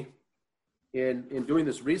 Cartellone, in doing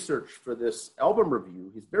this research for this album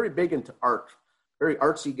review, he's very big into art, very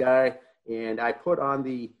artsy guy, and I put on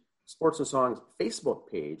the Sports and Songs Facebook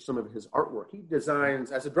page some of his artwork. He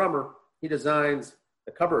designs, as a drummer, he designs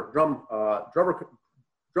the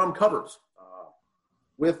drum covers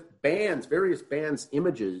with bands, various bands'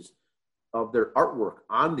 images of their artwork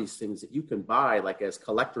on these things that you can buy like as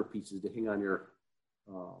collector pieces to hang on your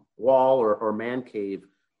wall or man cave,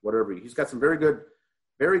 whatever. He's got some very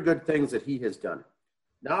good things that he has done.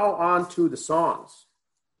 Now on to the songs.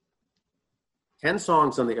 10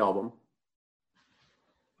 songs on the album.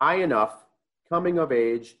 High Enough, Coming of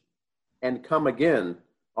Age, and Come Again,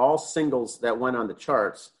 all singles that went on the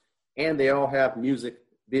charts, and they all have music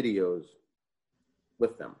videos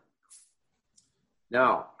with them.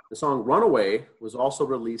 Now, the song Runaway was also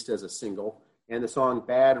released as a single, and the song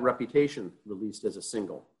Bad Reputation released as a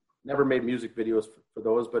single. Never made music videos for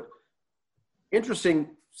those, but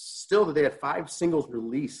interesting still that they had 5 singles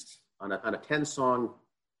released on a 10-song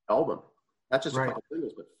album. Not just a couple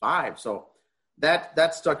singles, but 5. So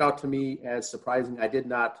that stuck out to me as surprising. I did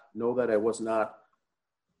not know that. I was not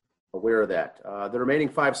aware of that. The remaining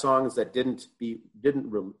 5 songs that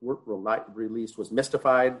weren't released was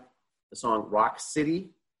Mystified, the song Rock City,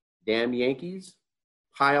 Damn Yankees,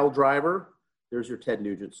 Pile Driver. There's your Ted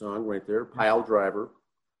Nugent song right there, Pile Driver.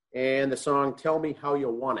 And the song Tell Me How You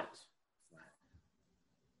Want It.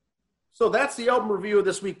 So that's the album review of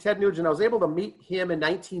this week. Ted Nugent. I was able to meet him in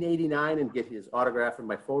 1989 and get his autograph and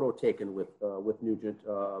my photo taken with Nugent.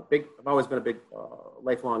 I've always been a big,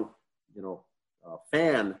 lifelong,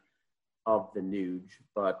 fan of the Nuge.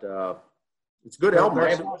 But it's a good album. I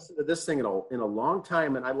haven't listened to this thing in a long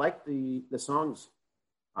time, and I like the songs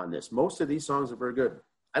on this. Most of these songs are very good.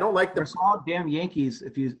 I don't like Their song "Damn Yankees."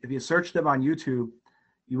 If you search them on YouTube,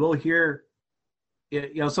 you will hear.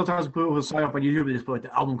 Sometimes people will sign up on YouTube and just put like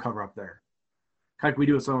the album cover up there, like we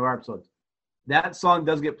do with some of our episodes. That song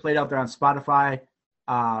does get played out there on Spotify,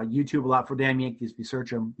 YouTube a lot for Damn Yankees. If you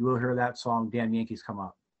search them, you will hear that song "Damn Yankees" come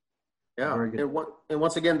up. Yeah, and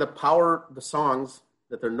once again, the songs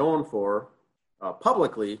that they're known for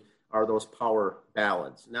publicly are those power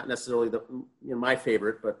ballads. Not necessarily my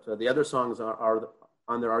favorite, but the other songs are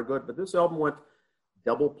on there are good. But this album went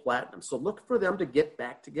double platinum, so look for them to get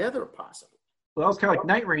back together, possibly. Well, that was kind of like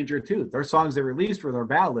Night Ranger too. Their songs they released were their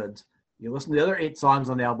ballads. You listen to the other 8 songs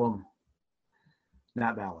on the album,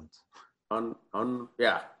 not ballads.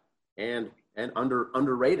 Yeah, and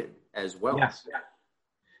underrated as well. Yes.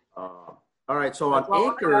 All right, so on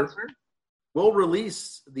Anchor, we'll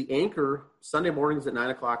release the Anchor Sunday mornings at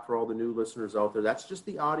 9:00 for all the new listeners out there. That's just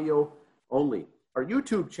the audio only. Our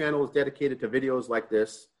YouTube channel is dedicated to videos like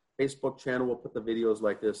this. Facebook channel will put the videos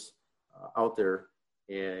like this out there.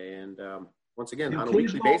 And once again, on a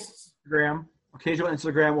weekly basis. Occasional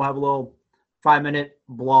Instagram will have a little 5-minute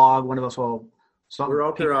blog. One of us will. We're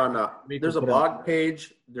out there on, there's a blog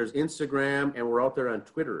page, there's Instagram, and we're out there on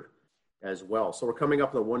Twitter as well. So we're coming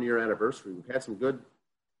up on the 1-year anniversary. We've had some good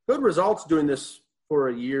results doing this for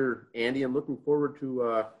a year, Andy. I'm looking forward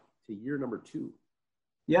to year number 2.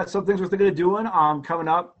 Yeah, some things we're thinking of doing coming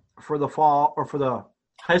up for the fall or for the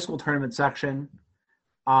high school tournament section.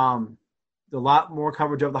 A lot more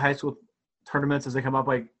coverage of the high school tournaments as they come up,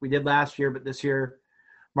 like we did last year, but this year,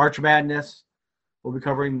 March Madness, we'll be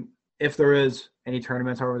covering if there is any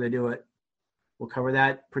tournaments, however they do it. We'll cover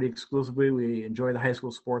that pretty exclusively. We enjoy the high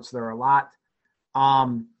school sports there a lot.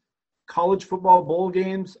 College football bowl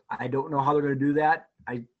games, I don't know how they're going to do that.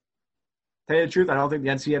 I tell you the truth, I don't think the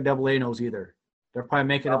NCAA knows either. They're probably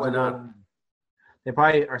making up. They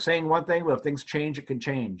probably are saying one thing, but if things change, it can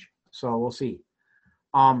change. So we'll see.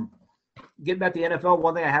 Getting back to the NFL,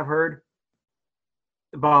 one thing I have heard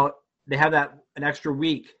about, they have an extra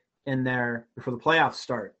week in there before the playoffs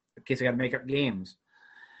start in case they got to make up games.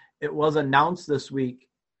 It was announced this week.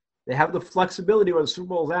 They have the flexibility where the Super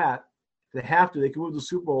Bowl is at. If they have to, they can move the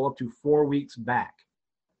Super Bowl up to 4 weeks back.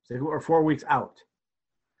 Or 4 weeks out.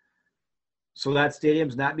 So that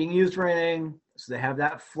stadium's not being used for anything. So they have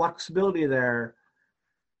that flexibility there.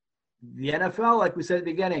 The NFL, like we said at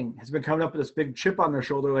the beginning, has been coming up with this big chip on their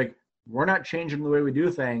shoulder. Like, we're not changing the way we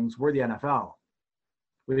do things. We're the NFL.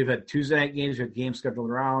 We've had Tuesday night games. We have games scheduled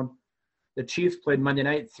around. The Chiefs played Monday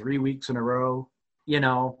night 3 weeks in a row,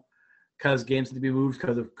 because games had to be moved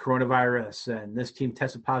because of coronavirus, and this team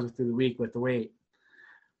tested positive through the week with the wait.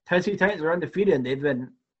 Tennessee Titans are undefeated, and they've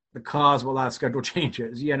been the cause of a lot of schedule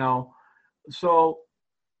changes, So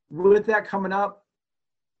with that coming up,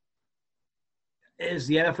 is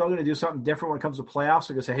the NFL going to do something different when it comes to playoffs?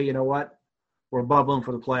 They're going to say, hey, you know what? We're bubbling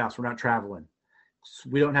for the playoffs. We're not traveling. So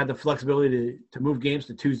we don't have the flexibility to move games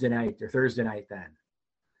to Tuesday night or Thursday night then.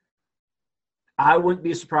 I wouldn't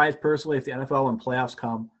be surprised personally if the NFL, when playoffs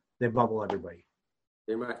come, they bubble everybody.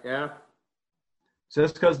 They might, yeah. So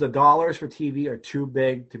that's because the dollars for TV are too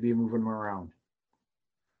big to be moving them around.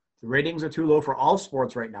 The ratings are too low for all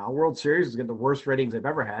sports right now. World Series is getting the worst ratings they've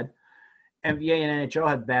ever had. NBA and NHL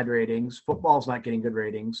had bad ratings. Football's not getting good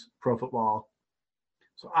ratings, pro football.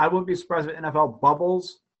 So I wouldn't be surprised if NFL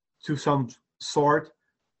bubbles to some sort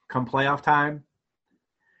come playoff time.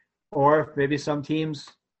 Or if maybe some teams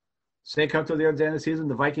say come to the end of the season,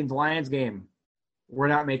 the Vikings-Lions game, we're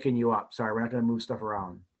not making you up. Sorry, we're not going to move stuff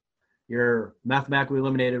around. You're mathematically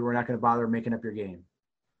eliminated. We're not going to bother making up your game.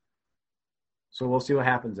 So we'll see what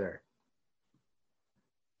happens there.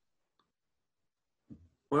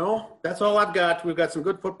 Well, that's all I've got. We've got some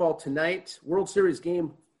good football tonight. World Series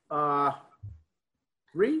game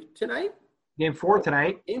 3 tonight? Game 4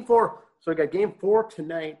 tonight. Game 4. So we got game 4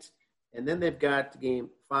 tonight, and then they've got game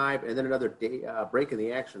 5, and then another day break in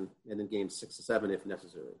the action, and then game 6 to 7 if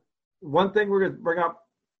necessary. One thing we're going to bring up,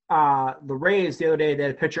 the Rays the other day, they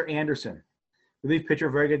had pitcher Anderson. Relief pitcher,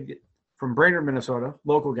 very good, from Brainerd, Minnesota,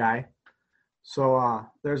 local guy. So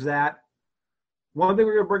there's that. One thing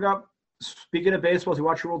we're going to bring up, speaking of baseball, as you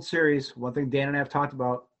watch the World Series, one thing Dan and I have talked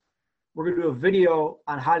about, we're going to do a video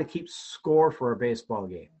on how to keep score for a baseball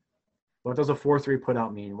game. What does a 4-3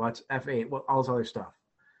 putout mean? What's F8? What, all this other stuff.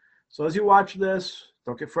 So as you watch this,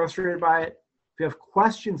 don't get frustrated by it. If you have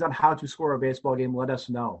questions on how to score a baseball game, let us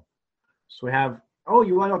know. So we have, you want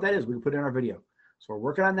to know what that is? We can put it in our video. So we're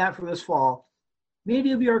working on that for this fall.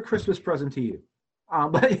 Maybe it'll be our Christmas present to you.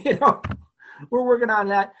 But, we're working on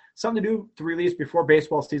that. Something to do to release before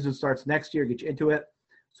baseball season starts next year, get you into it.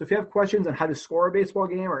 So if you have questions on how to score a baseball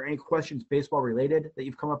game or any questions baseball related that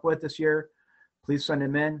you've come up with this year, please send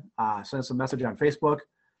them in. Send us a message on Facebook.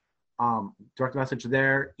 Direct message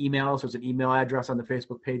there. Email us. There's an email address on the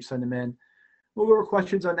Facebook page. Send them in. We'll go over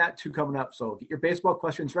questions on that too coming up. So get your baseball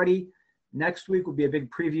questions ready. Next week will be a big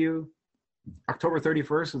preview. October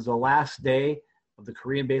 31st is the last day of the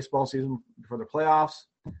Korean baseball season before the playoffs.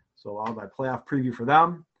 So I'll have my playoff preview for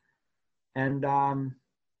them. And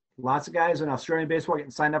lots of guys in Australian baseball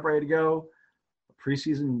getting signed up, ready to go. A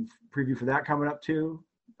preseason preview for that coming up too.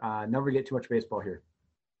 Never get too much baseball here.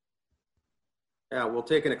 Yeah, we'll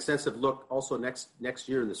take an extensive look also next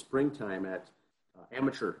year in the springtime at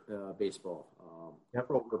amateur baseball.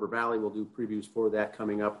 Pro River Valley will do previews for that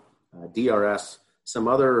coming up. DRS, some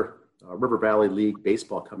other River Valley League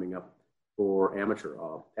baseball coming up for amateur.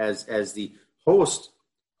 As the host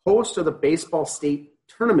of the baseball state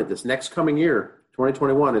tournament this next coming year,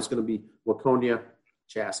 2021, is going to be Waconia,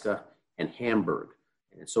 Chaska, and Hamburg.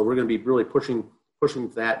 And so we're going to be really pushing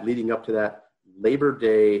that leading up to that Labor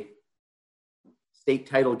Day state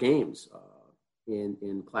title games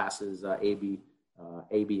in classes A, B,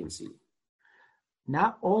 and C.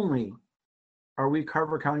 Not only are we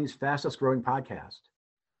Carver County's fastest growing podcast,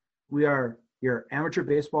 we are your amateur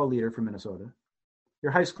baseball leader from Minnesota,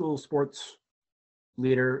 your high school sports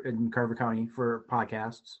leader in Carver County for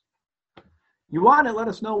podcasts. You want it, let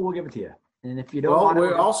us know. We'll give it to you. And if you don't want it,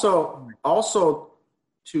 we're also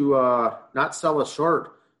to not sell us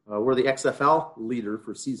short. We're the XFL leader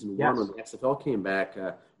for season one. When the XFL came back,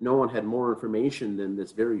 no one had more information than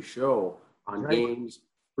this very show on games,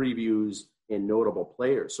 previews, and notable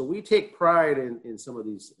players. So we take pride in some of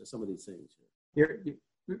these things.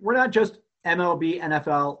 We're not just MLB,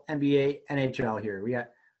 NFL, NBA, NHL here. We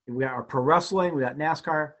got our pro wrestling, we got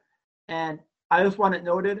NASCAR, and I just want it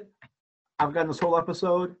noted. I've gotten this whole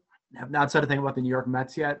episode. Have not said a thing about the New York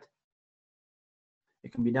Mets yet.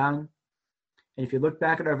 It can be done. And if you look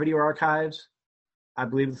back at our video archives, I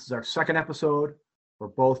believe this is our second episode where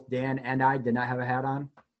both Dan and I did not have a hat on.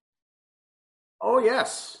 Oh,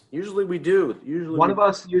 yes. Usually we do. One of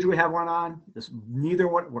us usually have one on. Neither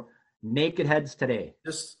one. We're naked heads today.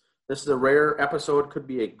 This is a rare episode. Could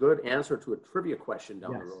be a good answer to a trivia question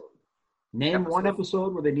down the road. Name one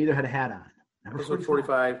episode where they neither had a hat on. Episode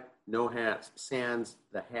 45, no hats, sans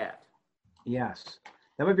the hat. Yes.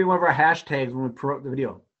 That might be one of our hashtags when we promote the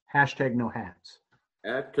video. Hashtag no hats.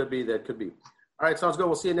 That could be. All right, sounds good.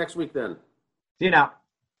 We'll see you next week then. See you now.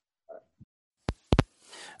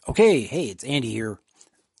 Okay, hey, it's Andy here.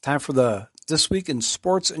 Time for the This Week in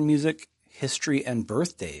Sports and Music, History, and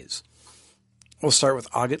Birthdays. We'll start with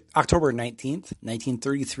October 19th,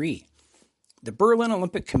 1933. The Berlin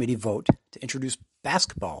Olympic Committee vote to introduce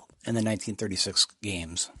basketball in the 1936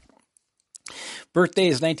 games. Birthday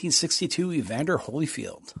is 1962, Evander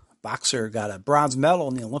Holyfield. Boxer got a bronze medal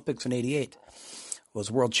in the Olympics in 88. Was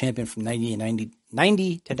world champion from 90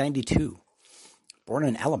 to 92. Born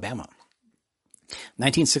in Alabama.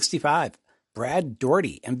 1965, Brad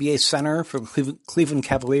Daugherty, NBA center for Cleveland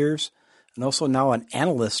Cavaliers, and also now an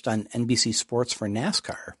analyst on NBC Sports for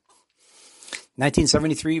NASCAR.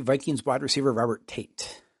 1973, Vikings wide receiver Robert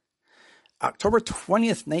Tate. October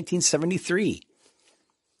 20th, 1973,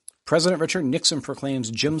 President Richard Nixon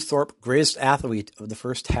proclaims Jim Thorpe greatest athlete of the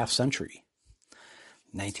first half century.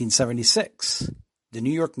 1976, the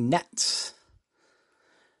New York Nets.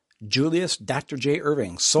 Julius Dr. J.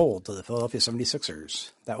 Irving sold to the Philadelphia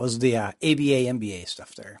 76ers. That was the ABA-NBA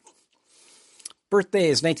stuff there. Birthday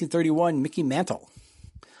is 1931, Mickey Mantle,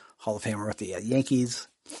 Hall of Famer with the Yankees.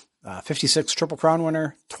 56 Triple Crown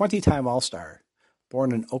winner, 20-time All-Star,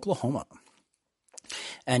 born in Oklahoma.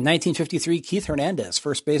 And 1953, Keith Hernandez,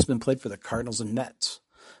 first baseman, played for the Cardinals and Mets,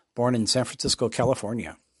 born in San Francisco,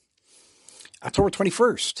 California. October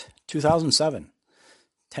 21st, 2007,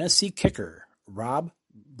 Tennessee kicker Rob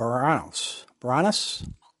Baranos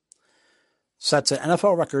sets an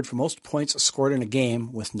NFL record for most points scored in a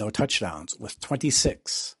game with no touchdowns, with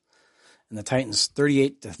 26. And the Titans'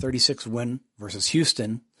 38-36 win versus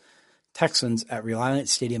Houston Texans at Reliant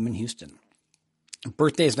Stadium in Houston.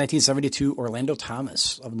 Birthday is 1972, Orlando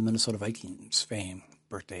Thomas of the Minnesota Vikings fame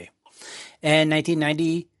birthday. And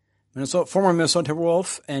 1990, former Minnesota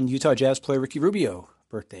Timberwolf and Utah Jazz player Ricky Rubio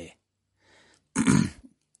birthday.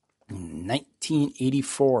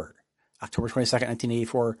 1984, October 22nd,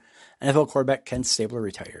 1984, NFL quarterback Ken Stabler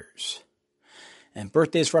retires. And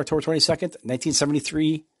birthdays for October 22nd,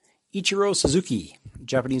 1973, Ichiro Suzuki,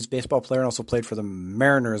 Japanese baseball player, and also played for the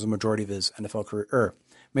Mariners a majority of his NFL career, or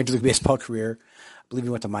Major League Baseball career. I believe he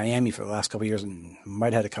went to Miami for the last couple of years and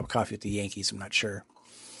might have had a cup of coffee with the Yankees. I'm not sure.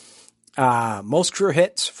 Most career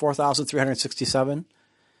hits, 4,367.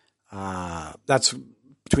 That's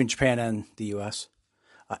between Japan and the U.S.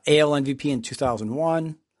 AL MVP in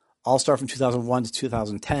 2001, All-Star from 2001 to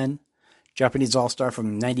 2010, Japanese All-Star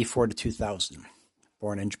from 94 to 2000,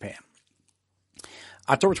 born in Japan.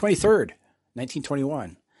 October 23rd,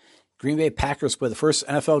 1921, Green Bay Packers played the first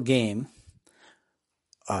NFL game,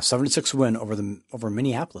 a 7-6 win over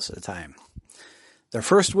Minneapolis at the time. Their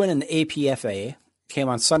first win in the APFA came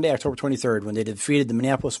on Sunday, October 23rd, when they defeated the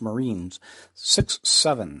Minneapolis Marines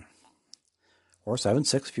 6-7, or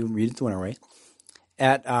 7-6 if you read it the winner way,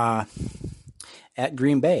 at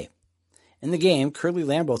Green Bay. In the game, Curly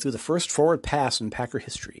Lambeau threw the first forward pass in Packer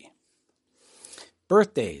history.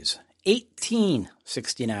 Birthdays: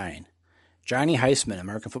 1869, Johnny Heisman,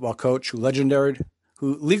 American football coach who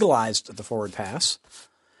legalized the forward pass,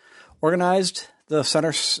 organized the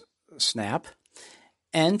center snap,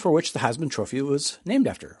 and for which the Heisman Trophy was named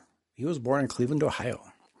after. He was born in Cleveland, Ohio.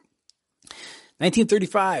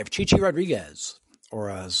 1935, Chichi Rodriguez, or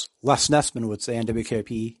as Les Nessman would say on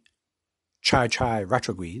WKRP, Chai Chai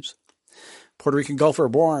Retroguiz, Puerto Rican golfer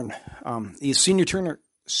born. He's Senior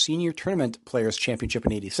Tournament Players Championship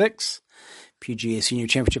in 86, PGA Senior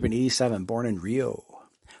Championship in 87, born in Rio,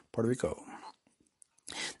 Puerto Rico.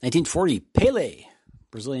 1940, Pele,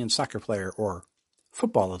 Brazilian soccer player, or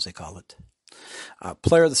football as they call it.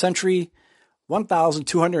 Player of the century,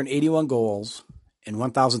 1,281 goals in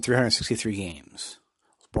 1,363 games.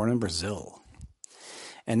 Was born in Brazil.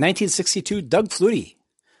 In 1962, Doug Flutie,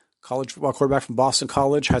 college football quarterback from Boston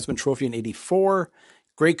College, Heisman Trophy in 84,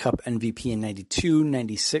 Grey Cup MVP in 92,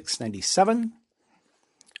 96, 97,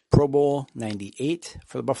 Pro Bowl 98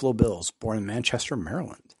 for the Buffalo Bills, born in Manchester,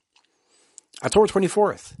 Maryland. October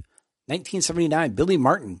 24th, 1979, Billy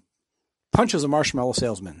Martin punches a marshmallow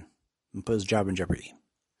salesman and put his job in jeopardy.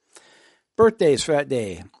 Birthdays for that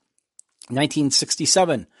day: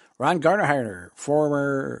 1967, Ron Gardenhire,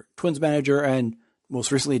 former Twins manager and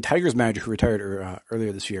most recently Tigers manager who retired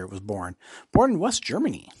earlier this year, was born in West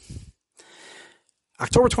Germany.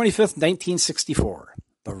 October 25th, 1964,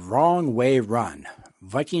 the wrong way run.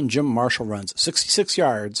 Viking Jim Marshall runs 66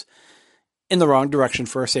 yards in the wrong direction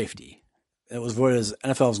for a safety. It was voted as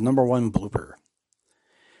NFL's #1 blooper.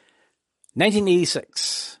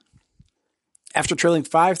 1986. After trailing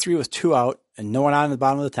 5-3 with 2 out and no one on in the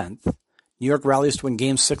bottom of the 10th, New York rallies to win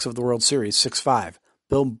Game 6 of the World Series, 6-5.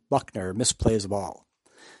 Bill Buckner misplays the ball.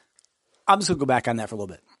 I'm just going to go back on that for a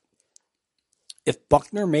little bit. If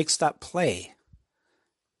Buckner makes that play,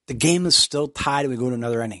 the game is still tied and we go to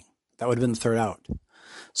another inning. That would have been the 3rd out.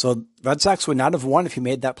 So Red Sox would not have won if he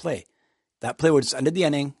made that play. That play would have ended the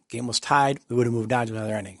inning. Game was tied. We would have moved on to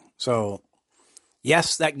another inning. So,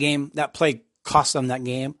 yes, that play cost them that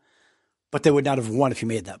game, but they would not have won if he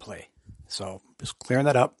made that play. So, just clearing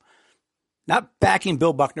that up. Not backing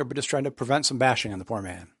Bill Buckner, but just trying to prevent some bashing on the poor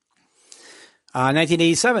man.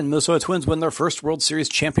 1987, Minnesota Twins win their first World Series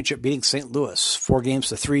championship, beating St. Louis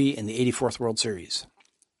 4-3 in the 84th World Series.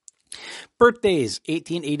 Birthdays: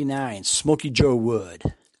 1889, Smokey Joe Wood,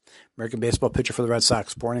 American baseball pitcher for the Red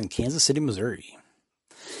Sox, born in Kansas City, Missouri.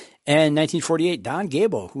 And 1948, Don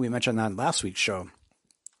Gable, who we mentioned on last week's show,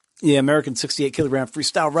 the American 68-kilogram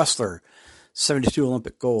freestyle wrestler, 72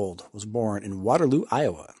 Olympic gold, was born in Waterloo,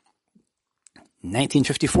 Iowa.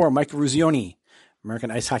 1954, Mike Ruzioni, American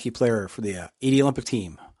ice hockey player for the 80 Olympic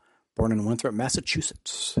team, born in Winthrop,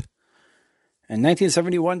 Massachusetts. And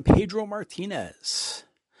 1971, Pedro Martinez,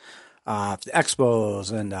 the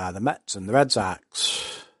Expos and the Mets and the Red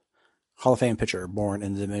Sox, Hall of Fame pitcher, born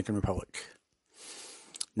in the Dominican Republic.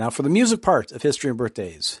 Now for the music part of history and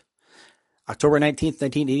birthdays. October 19th,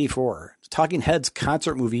 1984, the Talking Heads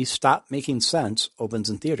concert movie Stop Making Sense opens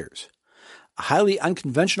in theaters. A highly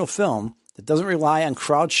unconventional film that doesn't rely on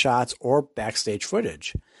crowd shots or backstage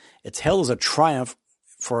footage. It's hailed as a triumph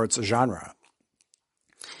for its genre.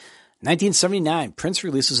 1979, Prince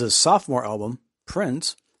releases his sophomore album,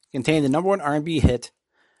 Prince, containing the #1 R&B hit,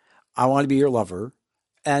 I Want to Be Your Lover,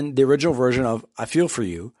 and the original version of I Feel For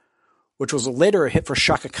You, which was later a hit for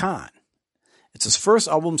Chaka Khan. It's his first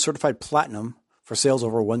album certified platinum for sales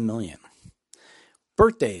over 1 million.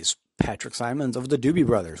 Birthdays: Patrick Simons of the Doobie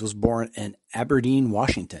Brothers was born in Aberdeen,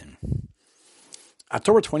 Washington.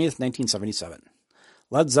 October 20th, 1977.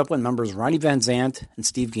 Led Zeppelin members Ronnie Van Zant and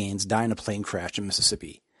Steve Gaines die in a plane crash in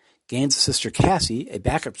Mississippi. Gaines' sister Cassie, a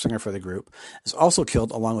backup singer for the group, is also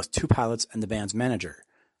killed along with 2 pilots and the band's manager.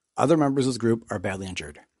 Other members of the group are badly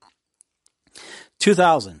injured.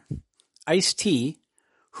 2000. Ice-T,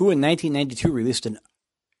 who in 1992 released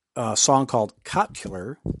a song called Cop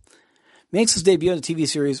Killer, makes his debut in the TV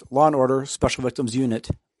series Law & Order Special Victims Unit,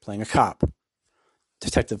 playing a cop,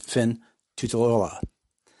 Detective Finn Tutuola.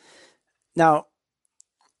 Now,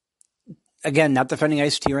 again, not defending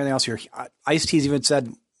Ice-T or anything else here. Ice-T's even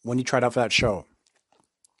said when he tried out for that show.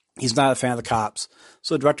 He's not a fan of the Cops.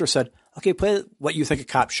 So the director said, okay, play what you think a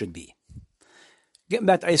cop should be. Getting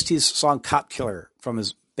back to Ice-T's song Cop Killer from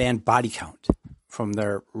his band Body Count, from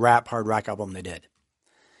their hard rock album they did.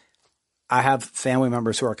 I have family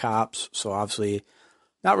members who are cops, so obviously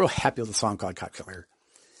not real happy with the song called Cop Killer.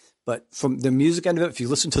 But from the music end of it, if you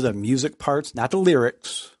listen to the music parts, not the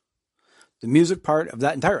lyrics, the music part of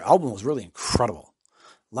that entire album was really incredible.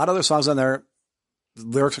 A lot of other songs on there, the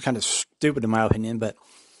lyrics are kind of stupid in my opinion, but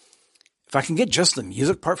if I can get just the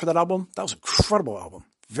music part for that album, that was an incredible album.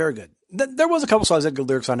 Very good. There was a couple songs that had good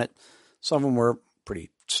lyrics on it. Some of them were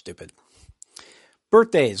pretty stupid.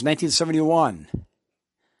 Birthdays, 1971.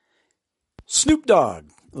 Snoop Dogg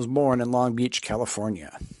was born in Long Beach,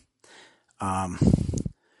 California.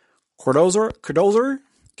 Cordozer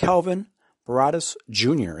Calvin Baradas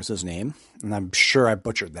Jr. is his name, and I'm sure I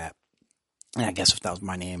butchered that. And I guess if that was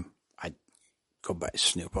my name, I'd go by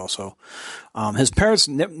Snoop also. His parents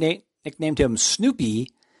nicknamed him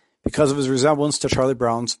Snoopy because of his resemblance to Charlie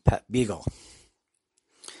Brown's pet beagle.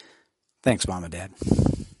 Thanks, Mom and Dad.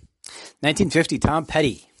 1950, Tom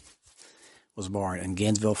Petty was born in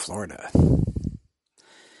Gainesville, Florida.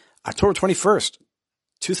 October 21st,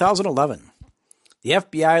 2011. The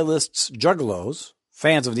FBI lists Juggalos,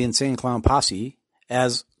 fans of the Insane Clown Posse,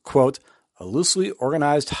 as, quote, a loosely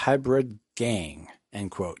organized hybrid gang,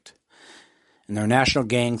 end quote, in their National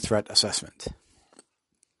Gang Threat Assessment.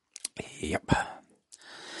 Yep.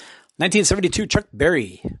 1972, Chuck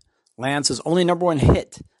Berry lands his only number one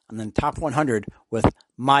hit on the top 100 with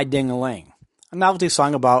My Ding-a-Ling, a novelty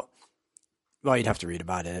song about, well, you'd have to read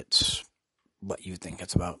about it. It's what you think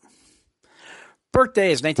it's about.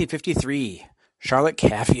 Birthdays, 1953. Charlotte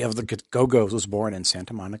Caffey of the Go-Go's was born in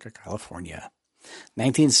Santa Monica, California.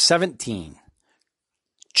 1917.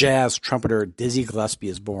 Jazz trumpeter Dizzy Gillespie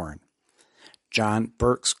is born. John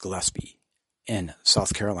Burks Gillespie in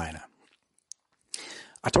South Carolina.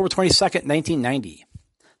 October 22nd, 1990.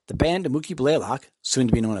 The band Mookie Blaylock, soon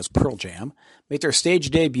to be known as Pearl Jam, made their stage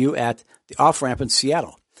debut at the Off-Ramp in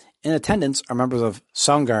Seattle. In attendance are members of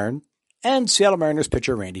Soundgarden and Seattle Mariners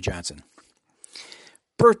pitcher Randy Johnson.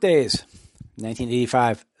 Birthdays,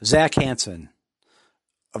 1985, Zach Hanson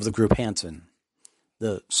of the group Hanson.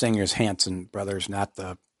 The singers Hanson brothers, not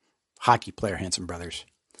the hockey player Hanson brothers.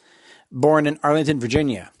 Born in Arlington,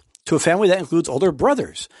 Virginia, to a family that includes older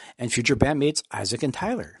brothers and future bandmates Isaac and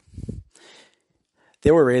Tyler.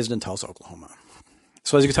 They were raised in Tulsa, Oklahoma.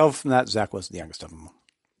 So as you can tell from that, Zach was the youngest of them.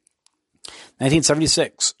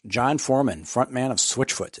 1976, John Foreman, frontman of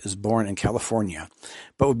Switchfoot, is born in California,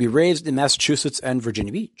 but would be raised in Massachusetts and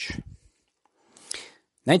Virginia Beach.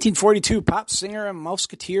 1942, pop singer and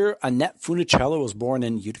musketeer Annette Funicello was born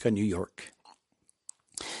in Utica, New York.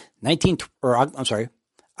 October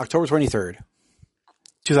 23rd,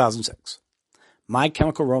 2006. My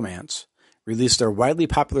Chemical Romance released their widely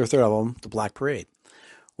popular third album, The Black Parade,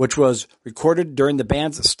 which was recorded during the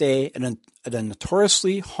band's stay at a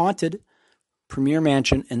notoriously haunted Premier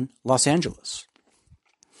Mansion in Los Angeles.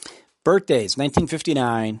 Birthdays,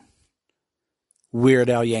 1959. Weird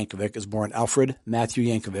Al Yankovic is born Alfred Matthew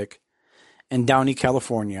Yankovic in Downey,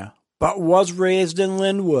 California, but was raised in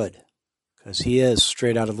Linwood, because he is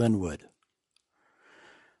straight out of Linwood.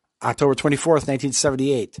 October 24th,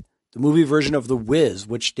 1978. The movie version of The Wiz,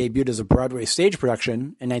 which debuted as a Broadway stage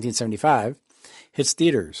production in 1975, hits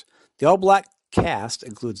theaters. The all-black cast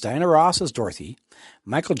includes Diana Ross as Dorothy,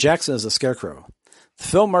 Michael Jackson as the Scarecrow. The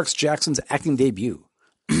film marks Jackson's acting debut.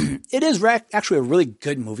 It is actually a really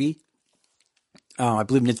good movie. I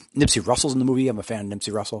believe Nipsey Russell's in the movie. I'm a fan of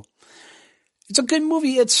Nipsey Russell. It's a good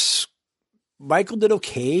movie. Michael did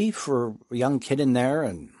okay for a young kid in there,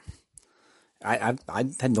 and I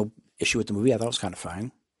had no issue with the movie. I thought it was kind of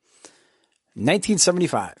fine.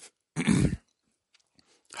 1975.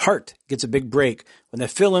 Heart gets a big break when they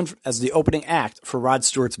fill in as the opening act for Rod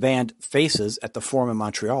Stewart's band Faces at the Forum in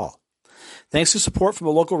Montreal. Thanks to support from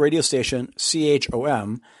a local radio station,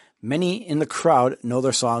 CHOM, many in the crowd know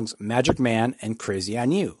their songs Magic Man and Crazy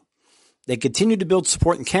on You. They continued to build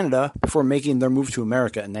support in Canada before making their move to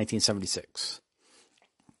America in 1976.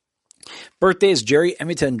 Birthdays, Jerry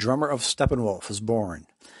Emmington, drummer of Steppenwolf, is born.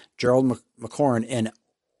 Gerald McCorn in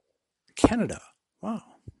Canada. Wow.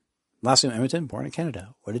 Last name Emmington, born in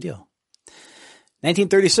Canada. What a deal.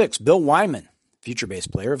 1936, Bill Wyman, future bass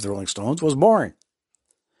player of the Rolling Stones, was born.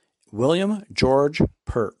 William George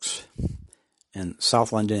Perks in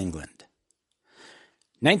South London, England.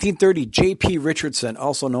 1930, J.P. Richardson,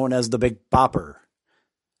 also known as the Big Bopper,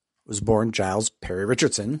 was born. Giles Perry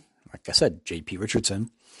Richardson, like I said, J.P. Richardson,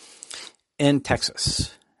 in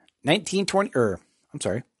Texas. October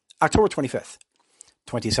 25th,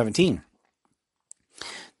 2017.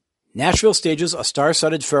 Nashville stages a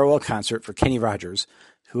star-studded farewell concert for Kenny Rogers,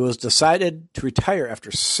 who has decided to retire after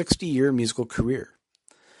a 60-year musical career.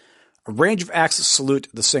 A range of acts salute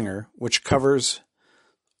the singer, which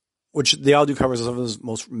they all do covers of some of his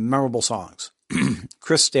most memorable songs.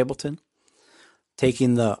 Chris Stapleton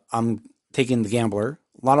taking the Gambler,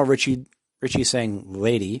 Lionel Richie sang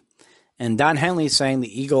Lady, and Don Henley sang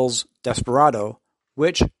the Eagles' Desperado,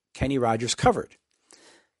 which Kenny Rogers covered.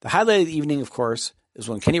 The highlight of the evening, of course, is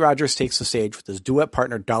when Kenny Rogers takes the stage with his duet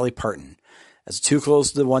partner Dolly Parton, as the two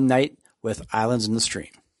close the one night with Islands in the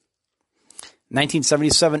Stream.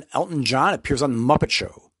 1977, Elton John appears on The Muppet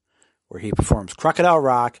Show, where he performs Crocodile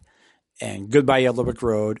Rock and Goodbye Yellow Brick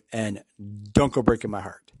Road and Don't Go Breaking My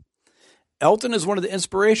Heart. Elton is one of the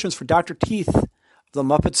inspirations for Dr. Teeth of the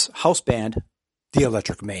Muppets house band, The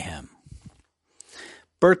Electric Mayhem.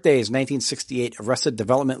 Birthdays: 1968, Arrested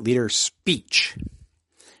Development leader Speech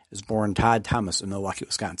is born Todd Thomas in Milwaukee,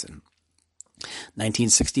 Wisconsin.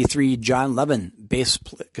 1963, John Levin,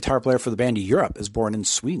 guitar player for the band Europe, is born in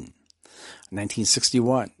Sweden.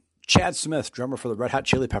 1961, Chad Smith, drummer for the Red Hot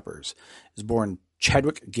Chili Peppers, is born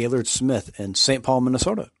Chadwick Gaylord Smith in St. Paul,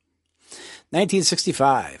 Minnesota.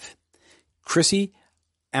 1965, Chrissy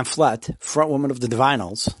Amphlett, frontwoman of the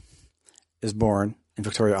Divinyls, is born in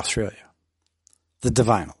Victoria, Australia. The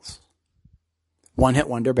Divinyls. One-hit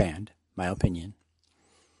wonder band, my opinion.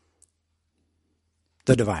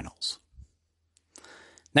 The Divinyls.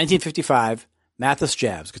 1955, Mathis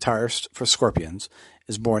Jabs, guitarist for Scorpions,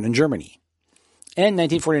 is born in Germany. And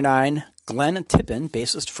 1949, Glenn Tippin,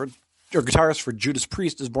 guitarist for Judas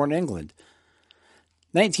Priest, is born in England.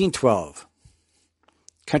 1912,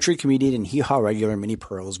 country comedian and hee-haw regular Minnie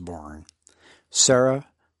Pearl is born. Sarah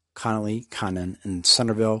Connolly Connon in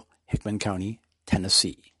Centerville, Hickman County,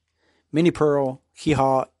 Tennessee. Minnie Pearl,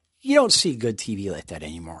 hee-haw, you don't see good TV like that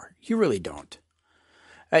anymore. You really don't.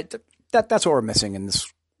 That's what we're missing in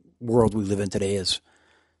this world we live in today, is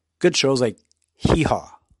good shows like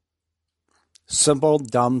Hee-Haw. Simple,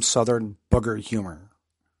 dumb, southern booger humor.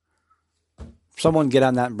 Someone get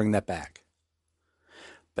on that and bring that back.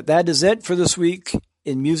 But that is it for this week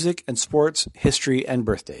in music and sports, history, and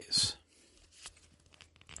birthdays.